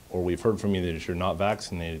or we've heard from you that you're not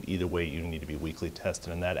vaccinated, either way you need to be weekly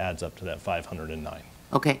tested, and that adds up to that 509.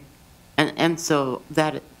 Okay. And so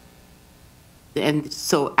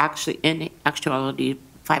actually, in actuality,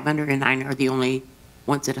 509 are the only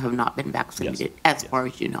ones that have not been vaccinated, as far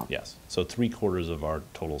as you know. Yes. So 3/4 of our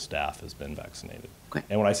total staff has been vaccinated. Okay.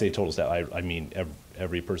 And when I say total staff, I mean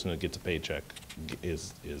every person that gets a paycheck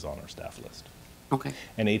is on our staff list. Okay.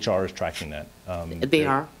 And HR is tracking that. They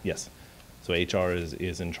are? Yes. So HR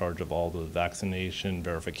is in charge of all the vaccination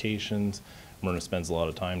verifications. Myrna spends a lot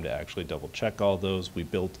of time to actually double check all those. We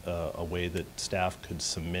built a way that staff could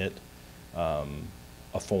submit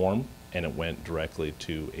a form, and it went directly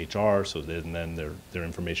to HR, so then their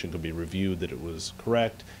information could be reviewed that it was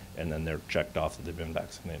correct, and then they're checked off that they've been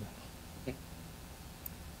vaccinated.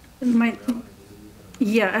 I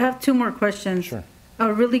have 2 more questions. Sure.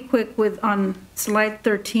 Really quick, on slide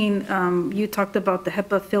 13, you talked about the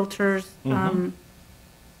HEPA filters.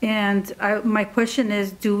 And my question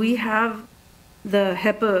is, do we have the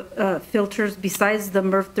HEPA filters besides the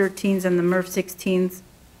MERV 13s and the MERV 16s?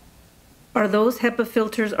 Are those HEPA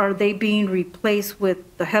filters, are they being replaced with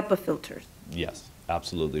the HEPA filters? Yes,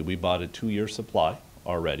 absolutely. We bought a 2-year supply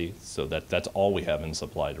already, so that's all we have in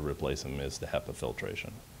supply to replace them is the HEPA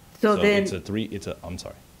filtration. So then I'm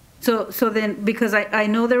sorry. So then, because I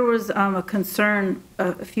know there was a concern,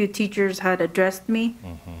 a few teachers had addressed me,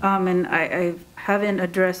 and I haven't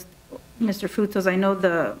addressed Mr. Frutos. I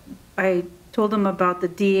know I told him about the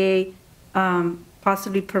DA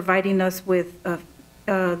possibly providing us with the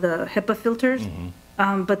HEPA filters,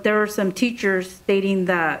 but there were some teachers stating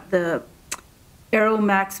that the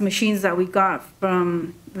Aeromax machines that we got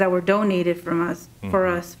that were donated from us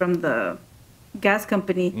from the gas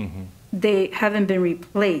company, they haven't been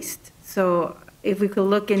replaced. So if we could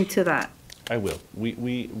look into that. I will.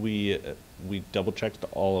 We double checked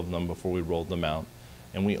all of them before we rolled them out,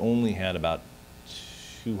 and we only had about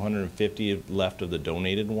 250 left of the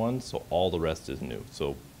donated ones, so all the rest is new.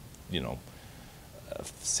 So,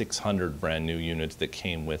 600 brand new units that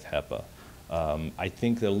came with HEPA. I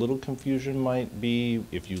think that a little confusion might be,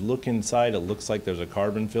 if you look inside, it looks like there's a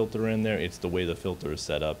carbon filter in there. It's the way the filter is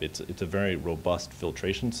set up. It's a very robust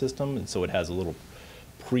filtration system, and so it has a little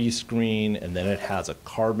pre-screen, and then it has a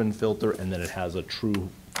carbon filter, and then it has a true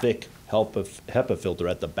thick HEPA filter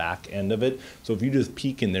at the back end of it. So if you just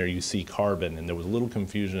peek in there, you see carbon, and there was a little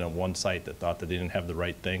confusion at one site that thought that they didn't have the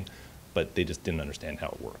right thing, but they just didn't understand how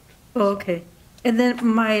it worked. Oh, okay. And then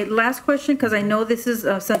my last question, because I know this is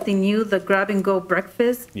something new, the grab-and-go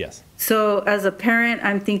breakfast. Yes. So as a parent,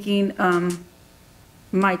 I'm thinking,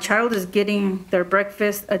 my child is getting their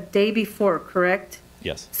breakfast a day before, correct?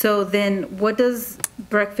 Yes. So then what does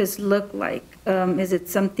breakfast look like? Is it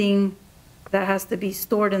something that has to be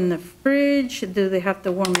stored in the fridge? Do they have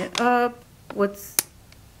to warm it up?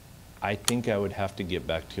 I think I would have to get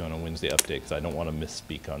back to you on a Wednesday update, because I don't want to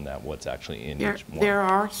misspeak on that, what's actually in each one. There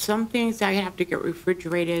are some things that have to get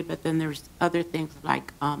refrigerated, but then there's other things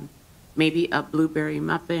like maybe a blueberry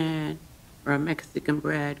muffin or a Mexican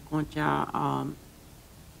bread, concha,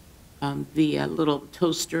 the little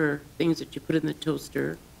toaster things that you put in the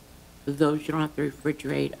toaster. Those you don't have to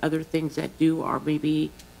refrigerate. Other things that do are maybe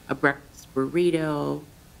a breakfast burrito.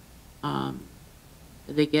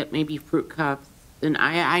 They get maybe fruit cups. And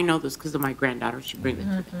I know this because of my granddaughter. She brings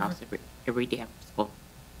it to the house every day after school.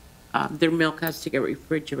 Their milk has to get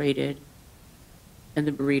refrigerated, and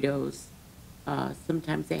the burritos.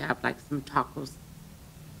 Sometimes they have like some tacos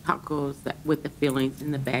that with the fillings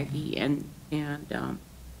in the baggie, and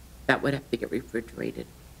that would have to get refrigerated.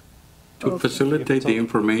 To facilitate the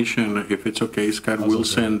information, if it's okay, Scott, we'll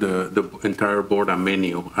send the entire board a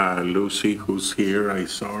menu. Lucy, who's here, I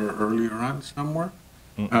saw her earlier on somewhere.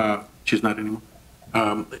 She's not anymore.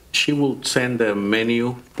 She will send a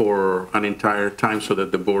menu for an entire time so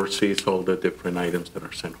that the board sees all the different items that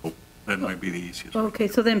are sent home. That might be the easiest. Okay,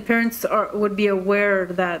 so then parents would be aware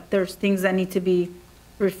that there's things that need to be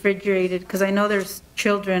refrigerated, because I know there's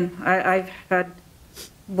children, I've had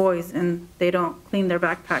boys, and they don't clean their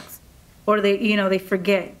backpacks, or they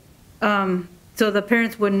forget. So the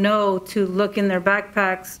parents would know to look in their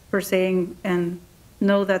backpacks, per se, and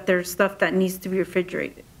know that there's stuff that needs to be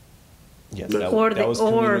refrigerated. Yes, that was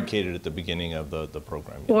communicated at the beginning of the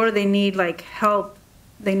program. Yes. Or they need like help,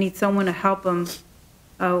 they need someone to help them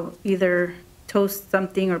either toast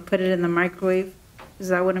something or put it in the microwave. Is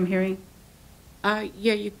that what I'm hearing?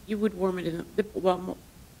 Yeah, you would warm it in the, well,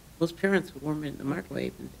 most parents would warm it in the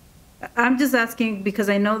microwave. I'm just asking because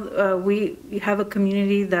I know we have a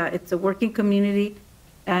community that it's a working community,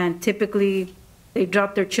 and typically they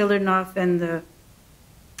drop their children off and the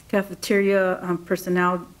cafeteria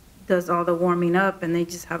personnel does all the warming up, and they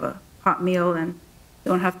just have a hot meal and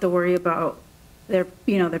don't have to worry about their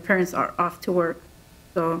parents are off to work.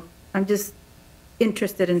 So I'm just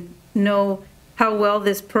interested in know how well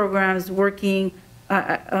this program is working,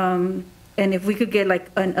 and if we could get like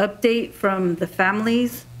an update from the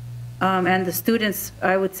families and the students.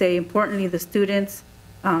 I would say importantly the students,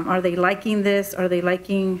 are they liking this? Are they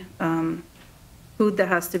liking food that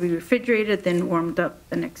has to be refrigerated then warmed up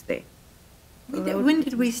the next day? When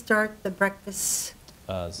did we start the breakfast?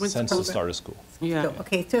 Since the start of school. Yeah. So,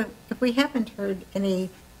 okay, so if we haven't heard any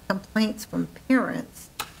complaints from parents.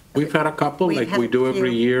 We've had a couple, like we do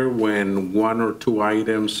every year, when one or two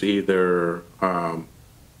items either are,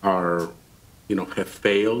 have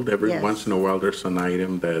failed. Every once in a while, there's an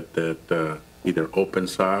item that either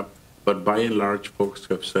opens up. But by and large, folks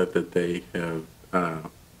have said that they have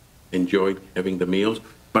enjoyed having the meals.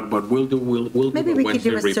 But what we'll do, we'll do a Wednesday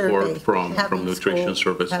report from Nutrition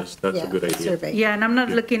Services. That's a good idea. Yeah, and I'm not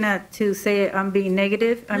looking to say I'm being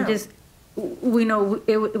negative. I'm just, we know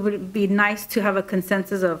it would be nice to have a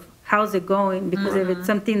consensus of how's it going, because if it's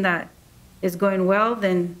something that is going well,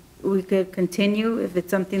 then we could continue. If it's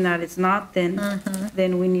something that it's not,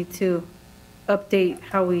 then we need to update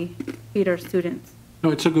how we feed our students.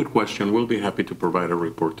 No, it's a good question. We'll be happy to provide a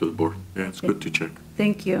report to the board. Yeah, it's good to check.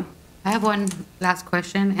 Thank you. I have one last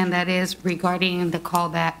question, and that is regarding the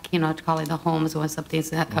callback, to calling the homes when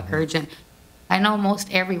something's urgent. I know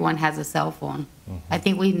most everyone has a cell phone. I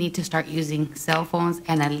think we need to start using cell phones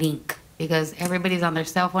and a link, because everybody's on their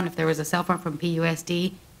cell phone. If there was a cell phone from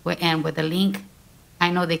PUSD and with a link, I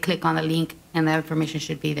know they click on the link and the information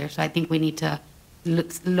should be there. So I think we need to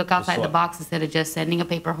look outside the box instead of just sending a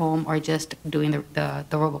paper home or just doing the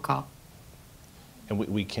robocall. And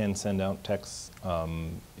we can send out texts.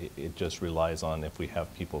 It just relies on if we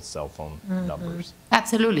have people's cell phone numbers.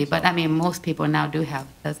 Absolutely, but I mean, most people now do have.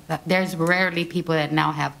 There's rarely people that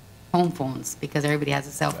now have home phones because everybody has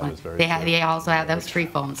a cell phone. They also have those free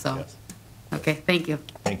phones. So, yes. Okay, thank you.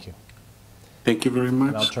 Thank you. Thank you very much.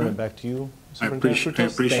 And I'll turn it back to you, I Superintendent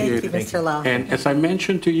Frutos. appreciate Thank you, Mr. Lau. And as I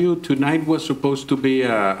mentioned to you, tonight was supposed to be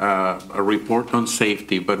a report on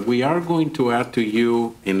safety, but we are going to add to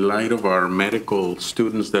you, in light of our medical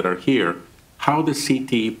students that are here, how the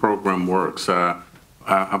CTE program works.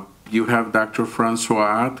 You have Dr.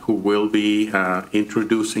 Francois, who will be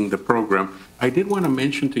introducing the program. I did want to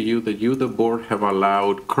mention to you that you, the board, have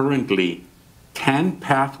allowed currently 10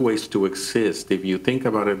 pathways to exist. If you think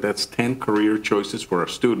about it, that's 10 career choices for our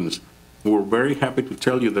students. We're very happy to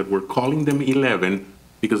tell you that we're calling them 11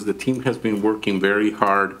 because the team has been working very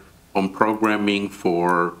hard on programming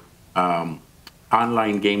for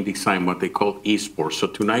online game design, what they call esports. So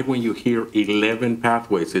tonight when you hear 11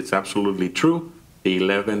 pathways, it's absolutely true. The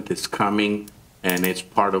 11th is coming, and it's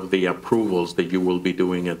part of the approvals that you will be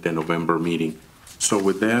doing at the November meeting. So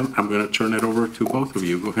with that, I'm going to turn it over to both of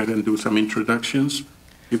you. Go ahead and do some introductions,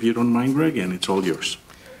 if you don't mind, Greg, and it's all yours.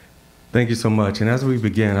 Thank you so much. And as we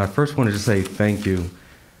begin, I first wanted to say thank you.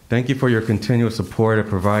 Thank you for your continuous support of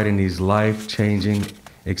providing these life-changing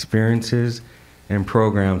experiences and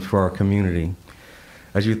programs for our community.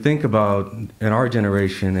 As you think about in our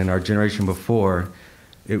generation and our generation before,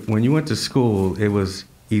 when you went to school, it was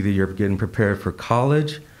either you're getting prepared for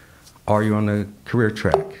college or you're on the career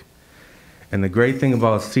track. And the great thing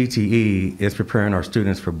about CTE is preparing our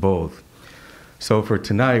students for both. So for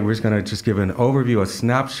tonight, we're just going to give an overview, a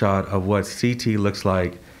snapshot of what CTE looks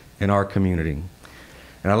like in our community.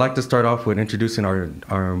 And I'd like to start off with introducing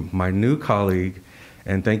my new colleague,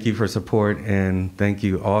 and thank you for support, and thank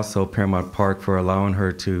you also Paramount Park for allowing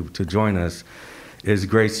her to join us, is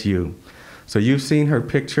Grace Yu. So you've seen her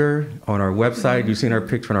picture on our website, you've seen her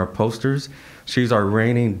picture on our posters. She's our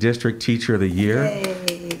reigning District Teacher of the Year.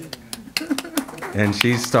 Yay. And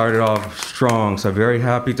she started off strong, so very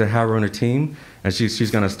happy to have her on the team. And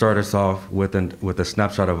she's going to start us off with a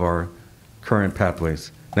snapshot of our current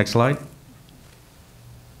pathways. Next slide.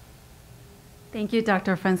 Thank you,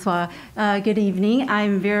 Dr. Francois. Good evening.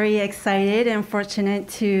 I'm very excited and fortunate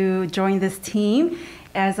to join this team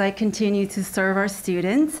as I continue to serve our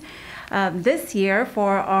students. This year,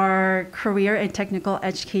 for our career and technical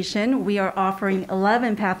education, we are offering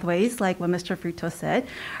 11 pathways, like what Mr. Frutos said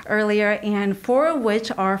earlier, and 4 of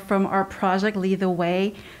which are from our Project Lead the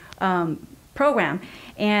Way program.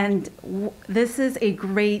 And this is a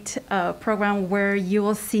great program where you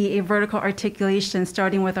will see a vertical articulation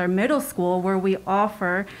starting with our middle school, where we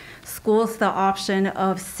offer schools the option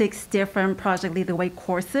of 6 different Project Lead the Way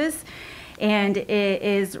courses. And it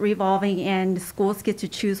is revolving, and schools get to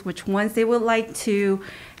choose which ones they would like to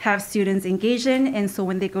have students engage in. And so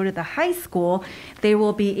when they go to the high school, they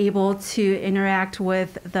will be able to interact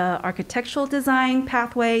with the architectural design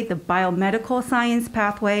pathway, the biomedical science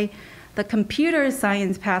pathway, the computer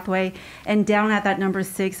science pathway, and down at that number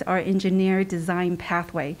 6, our engineer design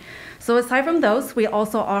pathway. So aside from those, we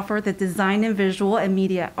also offer the design and visual and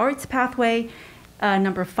media arts pathway.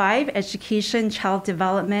 Number 5, education, child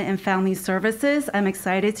development, and family services. I'm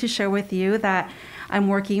excited to share with you that I'm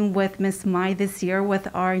working with Ms. Mai this year with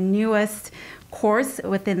our newest course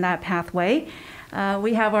within that pathway.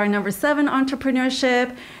 We have our number 7,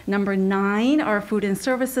 entrepreneurship. Number 9, our food and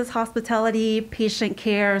services, hospitality, patient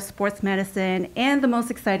care, sports medicine, and the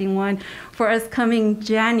most exciting one for us coming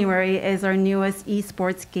January is our newest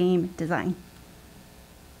esports game design.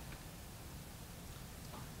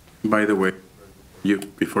 By the way,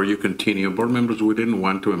 before you continue, board members, we didn't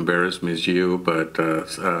want to embarrass Ms. Yu, but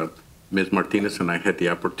Ms. Martinez and I had the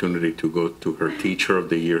opportunity to go to her Teacher of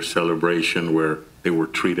the Year celebration where they were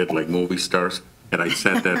treated like movie stars. Had I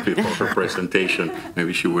said that before her presentation,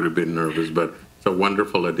 maybe she would have been nervous, but it's a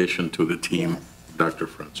wonderful addition to the team, yes. Dr.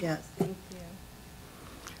 Francois. Yes, thank you.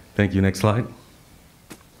 Thank you. Next slide.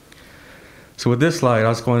 So with this slide, I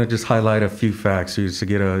was going to just highlight a few facts to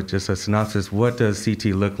get just a synopsis. What does CT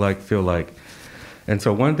look like, feel like? And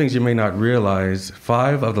so one of the things you may not realize,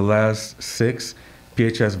 5 of the last 6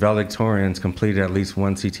 PHS valedictorians completed at least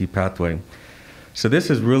one CT pathway. So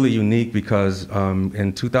this is really unique because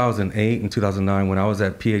in 2008 and 2009, when I was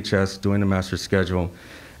at PHS doing the master's schedule,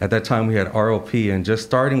 at that time we had ROP and just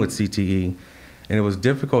starting with CTE, and it was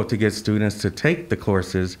difficult to get students to take the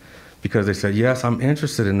courses because they said, yes, I'm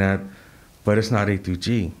interested in that, but it's not A through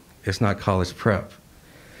G, it's not college prep.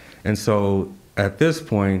 And so at this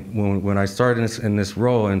point, when I started in this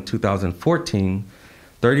role in 2014,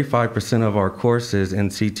 35% of our courses in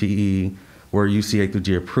CTE were UC A through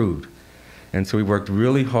G approved. And so we worked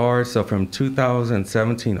really hard. So from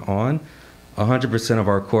 2017 on, 100% of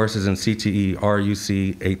our courses in CTE are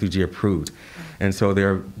UC A through G approved. And so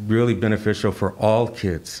they're really beneficial for all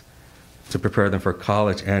kids to prepare them for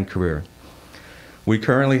college and career. We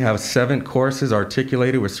currently have 7 courses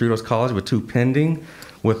articulated with Cerritos College with 2 pending.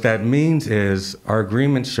 What that means is our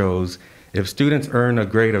agreement shows if students earn a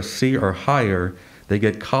grade of C or higher, they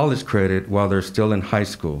get college credit while they're still in high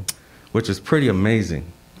school, which is pretty amazing.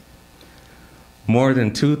 More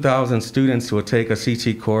than 2,000 students will take a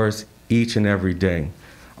CT course each and every day.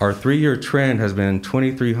 Our 3-year trend has been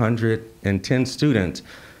 2,310 students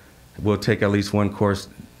will take at least one course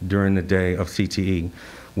during the day of CTE,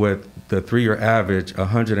 with the 3-year average,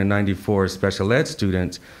 194 special ed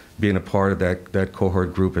students being a part of that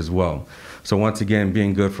cohort group as well. So once again,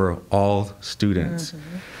 being good for all students.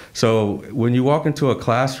 So when you walk into a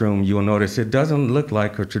classroom, you will notice it doesn't look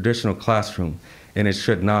like a traditional classroom, and it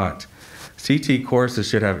should not. CT courses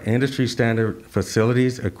should have industry standard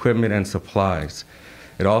facilities, equipment, and supplies.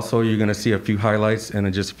 It also, you're gonna see a few highlights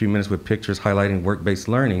in just a few minutes with pictures highlighting work-based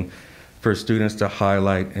learning for students to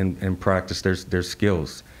highlight and practice their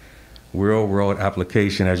skills. Real-world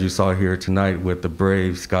application, as you saw here tonight with the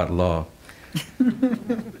brave Scott Law.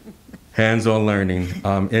 Hands-on learning,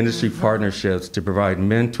 industry partnerships to provide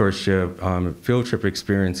mentorship, field trip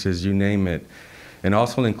experiences, you name it. And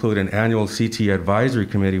also include an annual CT advisory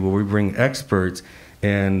committee where we bring experts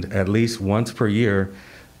in at least once per year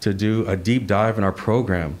to do a deep dive in our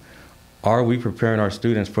program. Are we preparing our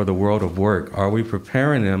students for the world of work? Are we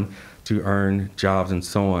preparing them to earn jobs and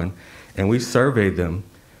so on? And we surveyed them.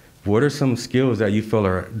 What are some skills that you feel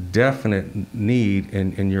are definite need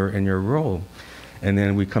in your role? And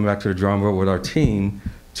then we come back to the drawing board with our team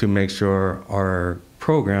to make sure our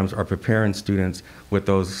programs are preparing students with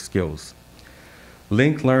those skills.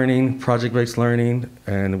 Linked learning, project-based learning,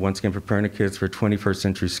 and once again, preparing the kids for 21st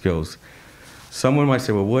century skills. Someone might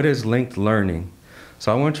say, well, what is linked learning?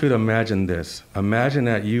 So I want you to imagine this. Imagine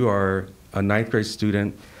that you are a 9th grade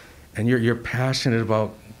student and you're passionate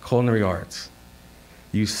about culinary arts.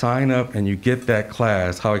 You sign up and you get that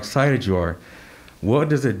class, how excited you are. What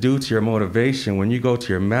does it do to your motivation when you go to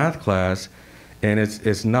your math class and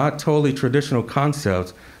it's not totally traditional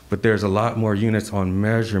concepts, but there's a lot more units on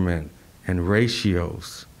measurement and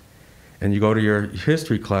ratios. And you go to your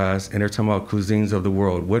history class and they're talking about cuisines of the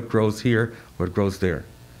world. What grows here, what grows there,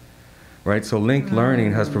 right? So linked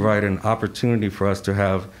learning has provided an opportunity for us to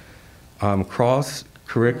have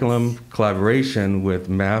cross-curriculum collaboration with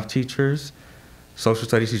math teachers, social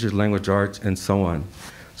studies teachers, language arts, and so on.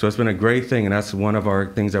 So it's been a great thing, and that's one of our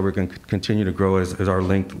things that we're going to continue to grow is our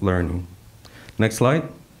linked learning. Next slide.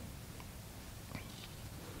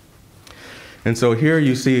 And so here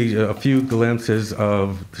you see a few glimpses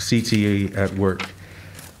of CTE at work.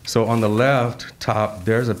 So on the left top,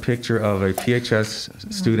 there's a picture of a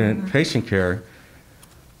PHS student patient care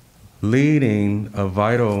leading a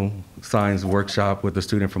vital signs workshop with a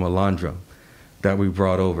student from Alondra that we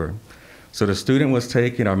brought over. So the student was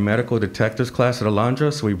taking our medical detectives class at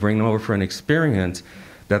Alondra, so we bring them over for an experience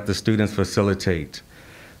that the students facilitate.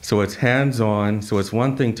 So it's hands-on, so it's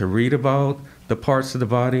one thing to read about the parts of the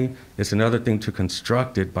body, it's another thing to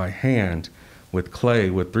construct it by hand with clay,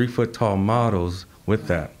 with 3-foot-tall models with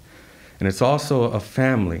that. And it's also a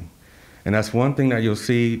family. And that's one thing that you'll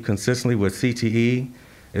see consistently with CTE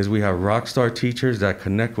is we have rock star teachers that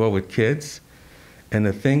connect well with kids. And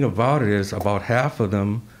the thing about it is about half of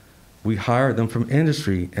them, we hired them from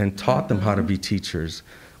industry and taught them how to be teachers,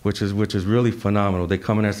 which is really phenomenal. They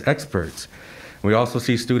come in as experts. We also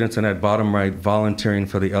see students in that bottom right volunteering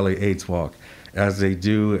for the LA AIDS Walk, as they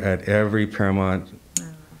do at every Paramount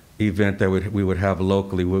event that we would have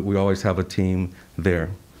locally. We always have a team there.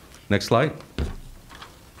 Next slide.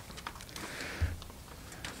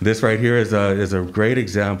 This right here is a great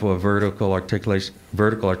example of vertical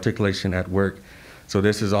articulation at work. So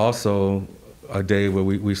this is also a day where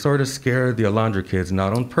we sort of scared the Alondra kids,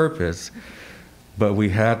 not on purpose, but we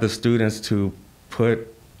had the students to put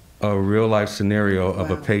a real life scenario of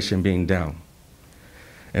a patient being down.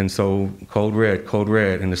 And so code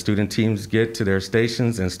red, and the student teams get to their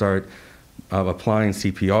stations and start applying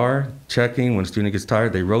CPR, checking. When a student gets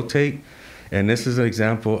tired, they rotate. And this is an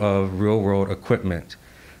example of real world equipment.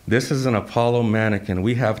 This is an Apollo mannequin.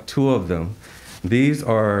 We have 2 of them. These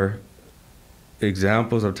are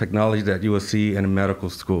examples of technology that you will see in a medical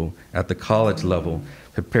school at the college level,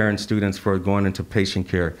 preparing students for going into patient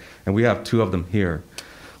care. And we have 2 of them here.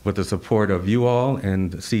 With the support of you all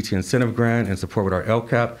and the CT Incentive Grant and support with our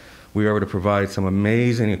LCAP, we are able to provide some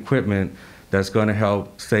amazing equipment that's going to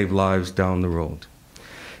help save lives down the road.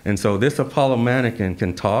 And so this Apollo mannequin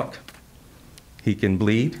can talk, he can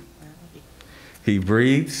bleed, he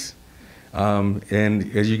breathes,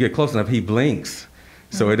 and as you get close enough, he blinks.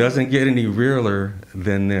 So it doesn't get any realer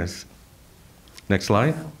than this. Next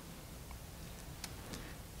slide.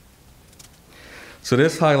 So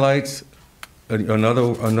this highlights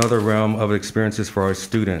another realm of experiences for our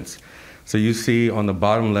students. So you see on the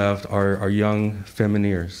bottom left our young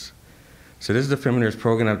Femineers. So this is the Femineers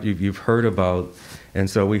program that you've heard about. And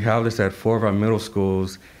so we have this at 4 of our middle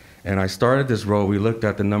schools. And I started this role, we looked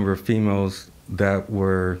at the number of females that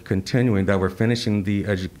were continuing, that were finishing the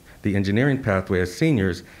engineering pathway as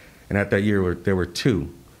seniors. And at that year, there were 2.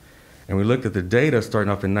 And we looked at the data starting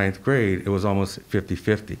off in 9th grade, it was almost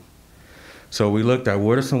 50-50. So we looked at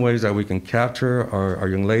what are some ways that we can capture our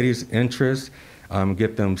young ladies' interests,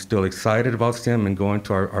 get them still excited about STEM and going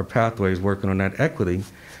to our pathways, working on that equity.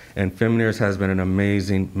 And Femineers has been an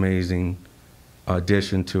amazing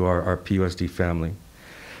addition to our PUSD family.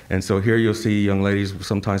 And so here you'll see young ladies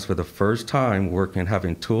sometimes for the first time working,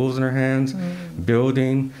 having tools in their hands,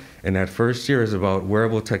 building. And that first year is about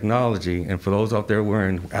wearable technology. And for those out there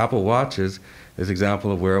wearing Apple Watches, is an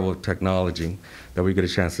example of wearable technology that we get a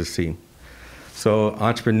chance to see. So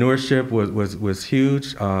entrepreneurship was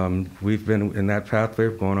huge. We've been in that pathway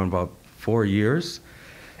going on about 4 years.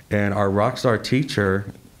 And our rockstar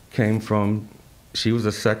teacher came from, she was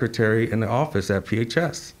a secretary in the office at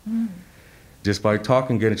PHS. Just by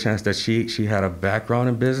talking, getting a chance that she had a background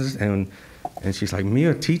in business, and she's like, me,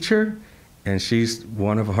 a teacher? And she's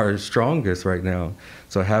one of our strongest right now.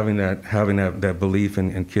 So having that belief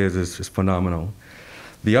in kids is phenomenal.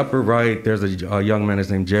 The upper right, there's a young man,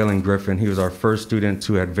 his name Jalen Griffin. He was our first student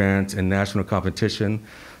to advance in national competition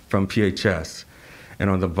from PHS. And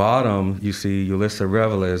on the bottom, you see Ulissa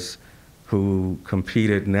Reveles, who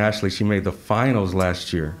competed nationally. She made the finals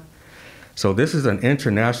last year. So this is an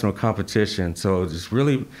international competition. So just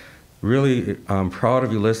really proud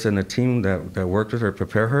of Ulissa and the team that worked with her to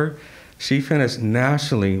prepare her. She finished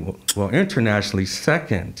nationally, well, internationally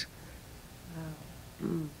second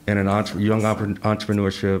in an young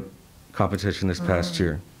entrepreneurship competition this past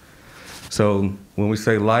year. So when we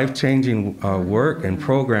say life-changing work and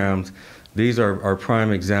programs, these are our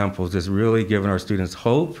prime examples, just really giving our students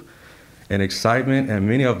hope and excitement, and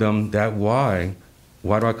many of them that why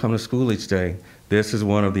do I come to school each day? This is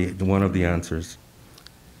one of the answers.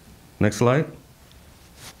 Next slide.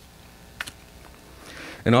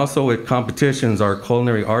 And also with competitions, our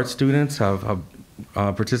culinary arts students have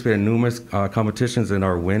participated in numerous competitions and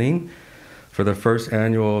are winning. For the first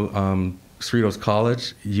annual Cerritos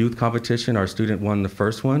College Youth Competition, our student won the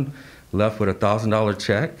first one, left with a $1,000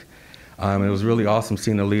 check. It was really awesome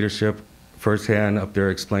seeing the leadership firsthand up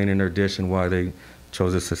there explaining their dish and why they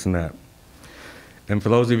chose this and that. And for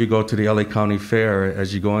those of you who go to the LA County Fair,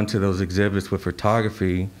 as you go into those exhibits with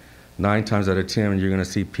photography, 9 times out of 10, you're going to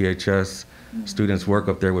see PHS students work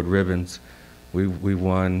up there with ribbons. We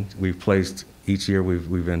won, we've placed each year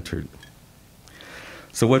we've entered.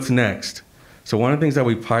 So what's next? So one of the things that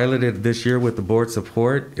we piloted this year with the board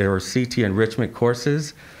support are CT enrichment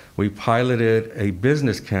courses. We piloted a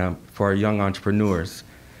business camp for our young entrepreneurs.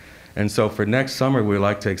 And so for next summer, we'd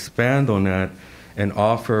like to expand on that and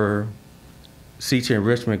offer CT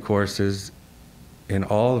enrichment courses in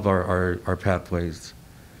all of our pathways.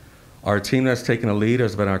 Our team that's taken a lead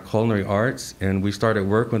has been our culinary arts, and we started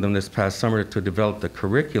working with them this past summer to develop the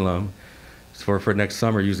curriculum for next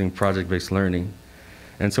summer using project-based learning.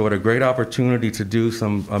 And so what a great opportunity to do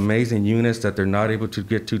some amazing units that they're not able to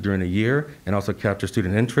get to during the year and also capture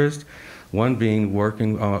student interest. One being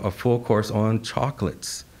working a full course on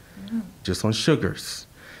chocolates, just on sugars,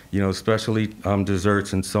 especially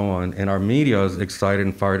desserts and so on. And our media is excited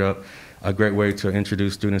and fired up, a great way to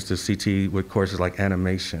introduce students to CT with courses like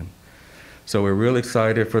animation. So we're really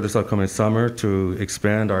excited for this upcoming summer to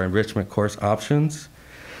expand our enrichment course options.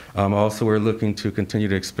 Also, we're looking to continue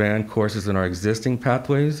to expand courses in our existing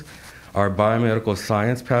pathways. Our biomedical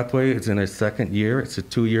science pathway is in its 2nd year. It's a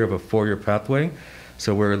 2-year of a 4-year pathway.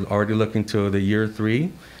 So we're already looking to the year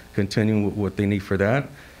 3, continuing what they need for that.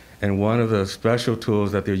 And one of the special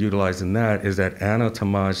tools that they're utilizing that is that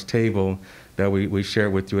anatomage table that we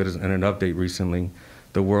shared with you in an update recently,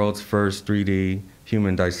 the world's first 3D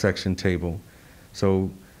human dissection table.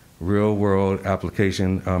 So real world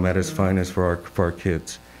application at its finest for our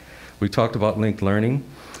kids. We talked about linked learning,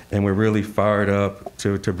 and we're really fired up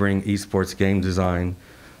to bring esports game design,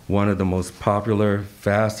 one of the most popular,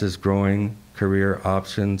 fastest growing career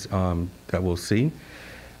options that we'll see.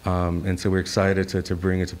 And so we're excited to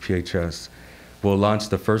bring it to PHS. We'll launch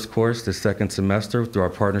the first course the 2nd semester through our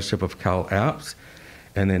partnership of Cal Apps.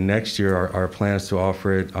 And then next year, our plan is to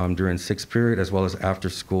offer it during 6th period as well as after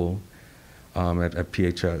school at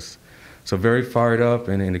PHS. So very fired up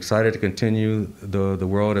and excited to continue the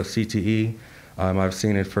world of CTE. I've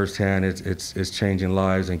seen it firsthand. It's changing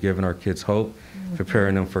lives and giving our kids hope,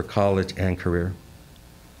 preparing them for college and career.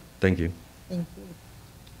 Thank you. Thank you.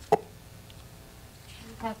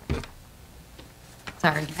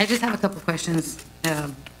 Sorry, I just have a couple questions,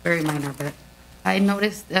 very minor, but I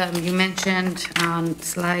noticed you mentioned on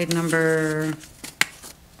slide number,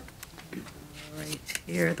 right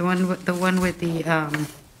here, the one with the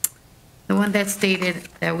one that stated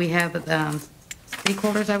that we have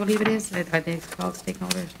stakeholders, I believe it is. I think it's called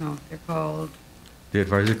stakeholders. No, they're called. The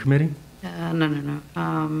advisory committee? No.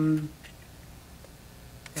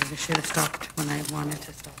 I should have stopped when I wanted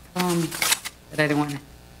to stop. But I didn't want to.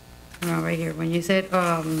 No, right here. When you said,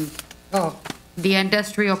 the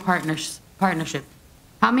industrial partnership.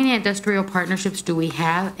 How many industrial partnerships do we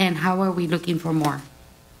have, and how are we looking for more?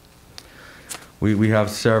 We have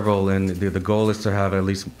several, and the goal is to have at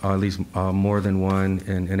least more than one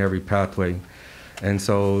in every pathway. And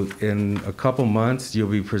so in a couple months, you'll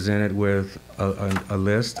be presented with a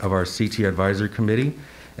list of our CT Advisory Committee,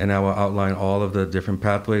 and I will outline all of the different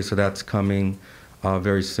pathways, so that's coming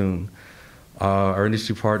very soon. Our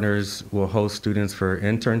industry partners will host students for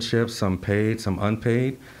internships, some paid, some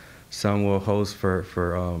unpaid. Some will host for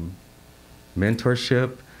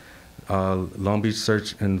mentorship. Long Beach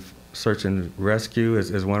Search and Rescue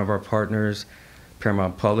is one of our partners.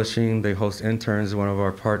 Paramount Publishing, they host interns, one of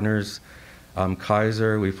our partners.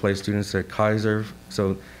 Kaiser, we place students at Kaiser.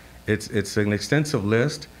 So it's an extensive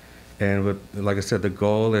list. And like I said, the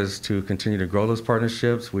goal is to continue to grow those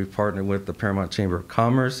partnerships. We've partnered with the Paramount Chamber of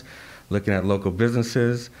Commerce, looking at local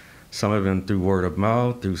businesses. Some of them through word of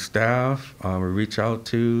mouth, through staff. We reach out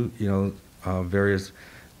to, various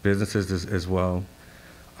businesses as well.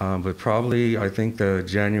 But probably, I think the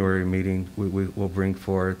January meeting, we will bring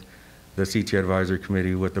forth the CT Advisory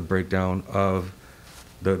Committee with the breakdown of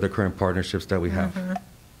the current partnerships that we have.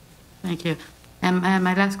 Thank you. And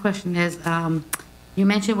my last question is, you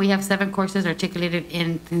mentioned we have 7 courses articulated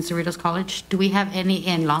in Cerritos College. Do we have any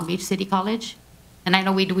in Long Beach City College? And I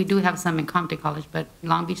know we do have some in Compton College, but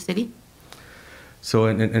Long Beach City? So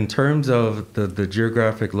in terms of the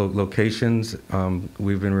geographic locations,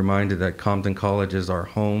 we've been reminded that Compton College is our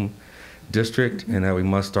home district, and that we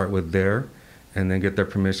must start with there and then get their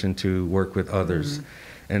permission to work with others.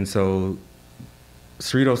 And so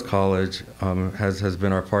Cerritos College has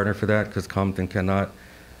been our partner for that, because Compton cannot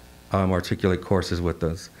articulate courses with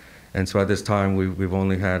us. And so at this time, we've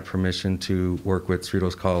only had permission to work with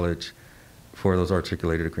Cerritos College for those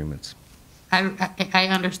articulated agreements. I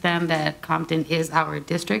understand that Compton is our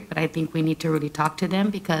district, but I think we need to really talk to them,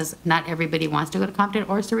 because not everybody wants to go to Compton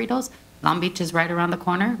or Cerritos. Long Beach is right around the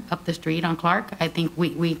corner, up the street on Clark. I think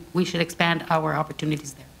we should expand our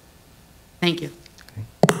opportunities there. Thank you.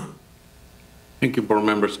 Thank you, board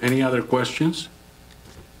members. Any other questions?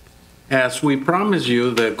 As we promised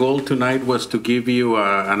you, the goal tonight was to give you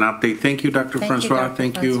an update. Thank you, Dr. Francois.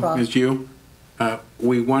 Thank you, Ms. Yu.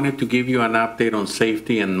 We wanted to give you an update on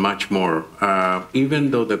safety and much more. Even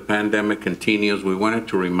though the pandemic continues, we wanted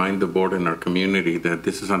to remind the board and our community that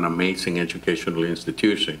this is an amazing educational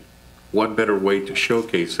institution. What better way to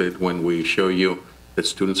showcase it when we show you that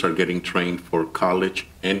students are getting trained for college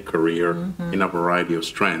and career in a variety of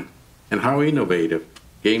strengths. And how innovative.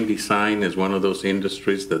 Game design is one of those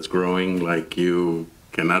industries that's growing like you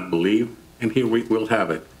cannot believe, and here we'll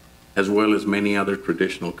have it, as well as many other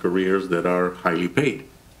traditional careers that are highly paid.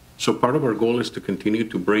 So part of our goal is to continue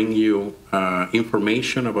to bring you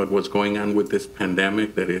information about what's going on with this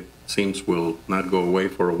pandemic that it seems will not go away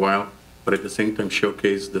for a while, but at the same time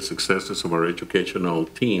showcase the successes of our educational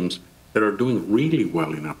teams that are doing really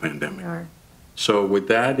well in a pandemic. So with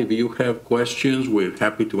that, if you have questions, we're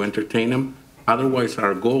happy to entertain them. Otherwise,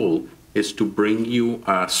 our goal is to bring you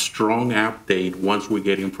a strong update once we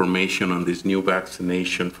get information on this new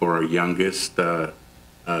vaccination for our youngest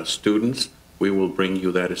students. We will bring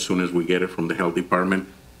you that as soon as we get it from the health department.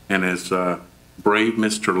 And as brave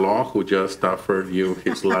Mr. Law, who just offered you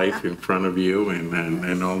his life in front of you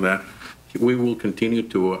and all that, we will continue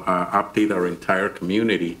to update our entire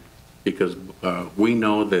community, because we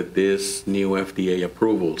know that this new FDA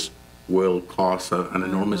approvals will cause an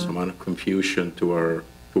enormous amount of confusion to our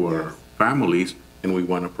families, and we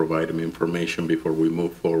want to provide them information before we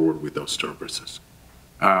move forward with those services.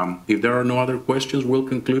 If there are no other questions, we'll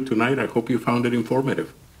conclude tonight. I hope you found it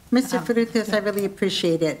informative. Mr. Frutos, I really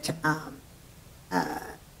appreciate it.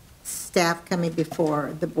 Staff coming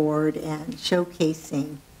before the board and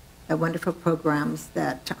showcasing the wonderful programs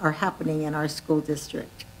that are happening in our school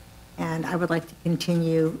district. And I would like to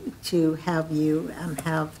continue to have you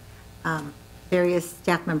have various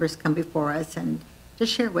staff members come before us and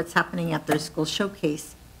just share what's happening at their school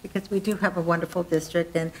showcase, because we do have a wonderful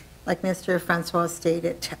district. And like Mr. Francois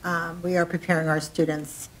stated, we are preparing our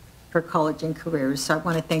students for college and careers. So I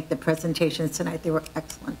want to thank the presentations tonight. They were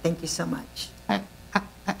excellent. Thank you so much.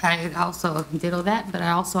 I also ditto that, but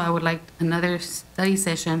I would like another study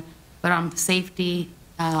session, but on safety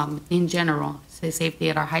in general. Say safety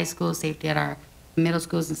at our high schools, safety at our middle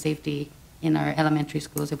schools, and safety in our elementary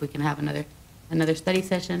schools. If we can have another study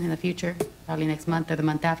session in the future, probably next month or the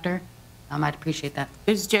month after, I'd appreciate that.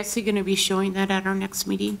 Is Jesse going to be showing that at our next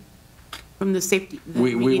meeting? From the safety?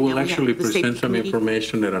 We will actually present some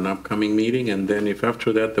information at an upcoming meeting, and then if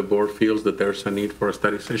after that the board feels that there's a need for a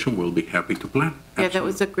study session, we'll be happy to plan. Yeah, that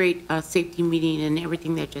was a great safety meeting, and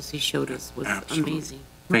everything that Jesse showed us was amazing.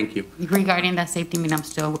 Thank you. Regarding that safety meeting,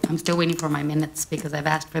 I'm still waiting for my minutes because I've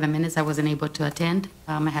asked for the minutes. I wasn't able to attend.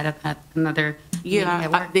 I had another meeting at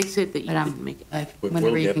work. They said that you couldn't make it.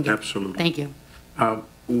 Whenever you can get. Absolutely. Thank you.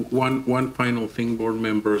 One final thing, board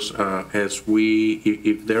members,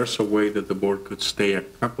 if there's a way that the board could stay a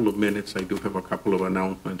couple of minutes, I do have a couple of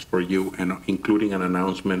announcements for you, and including an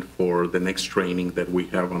announcement for the next training that we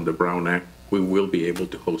have on the Brown Act. We will be able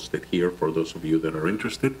to host it here for those of you that are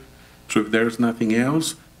interested. So if there's nothing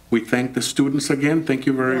else, we thank the students again. Thank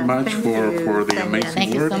you very much for the amazing work.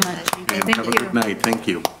 Thank you so much. And have a good night. Thank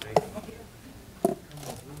you.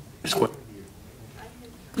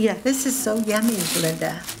 Yeah, this is so yummy,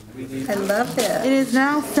 Linda. I love this. It is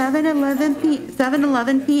now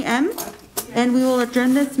 7:11 p.m., and we will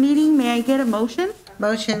adjourn this meeting. May I get a motion?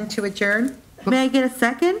 Motion to adjourn? May I get a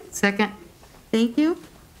second? Second. Thank you.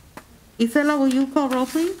 Isela, will you call roll,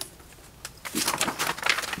 please?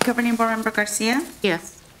 Governing Board Member Garcia,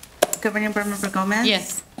 Yes. Governing Board Member Gomez.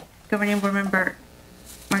 Yes. Governing Board Member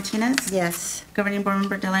Martinez. Yes. Governing Board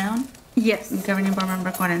Member De Leon. Yes. And Governing Board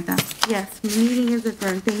Member Cuarenta. Yes, meeting is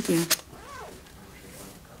adjourned. Thank you.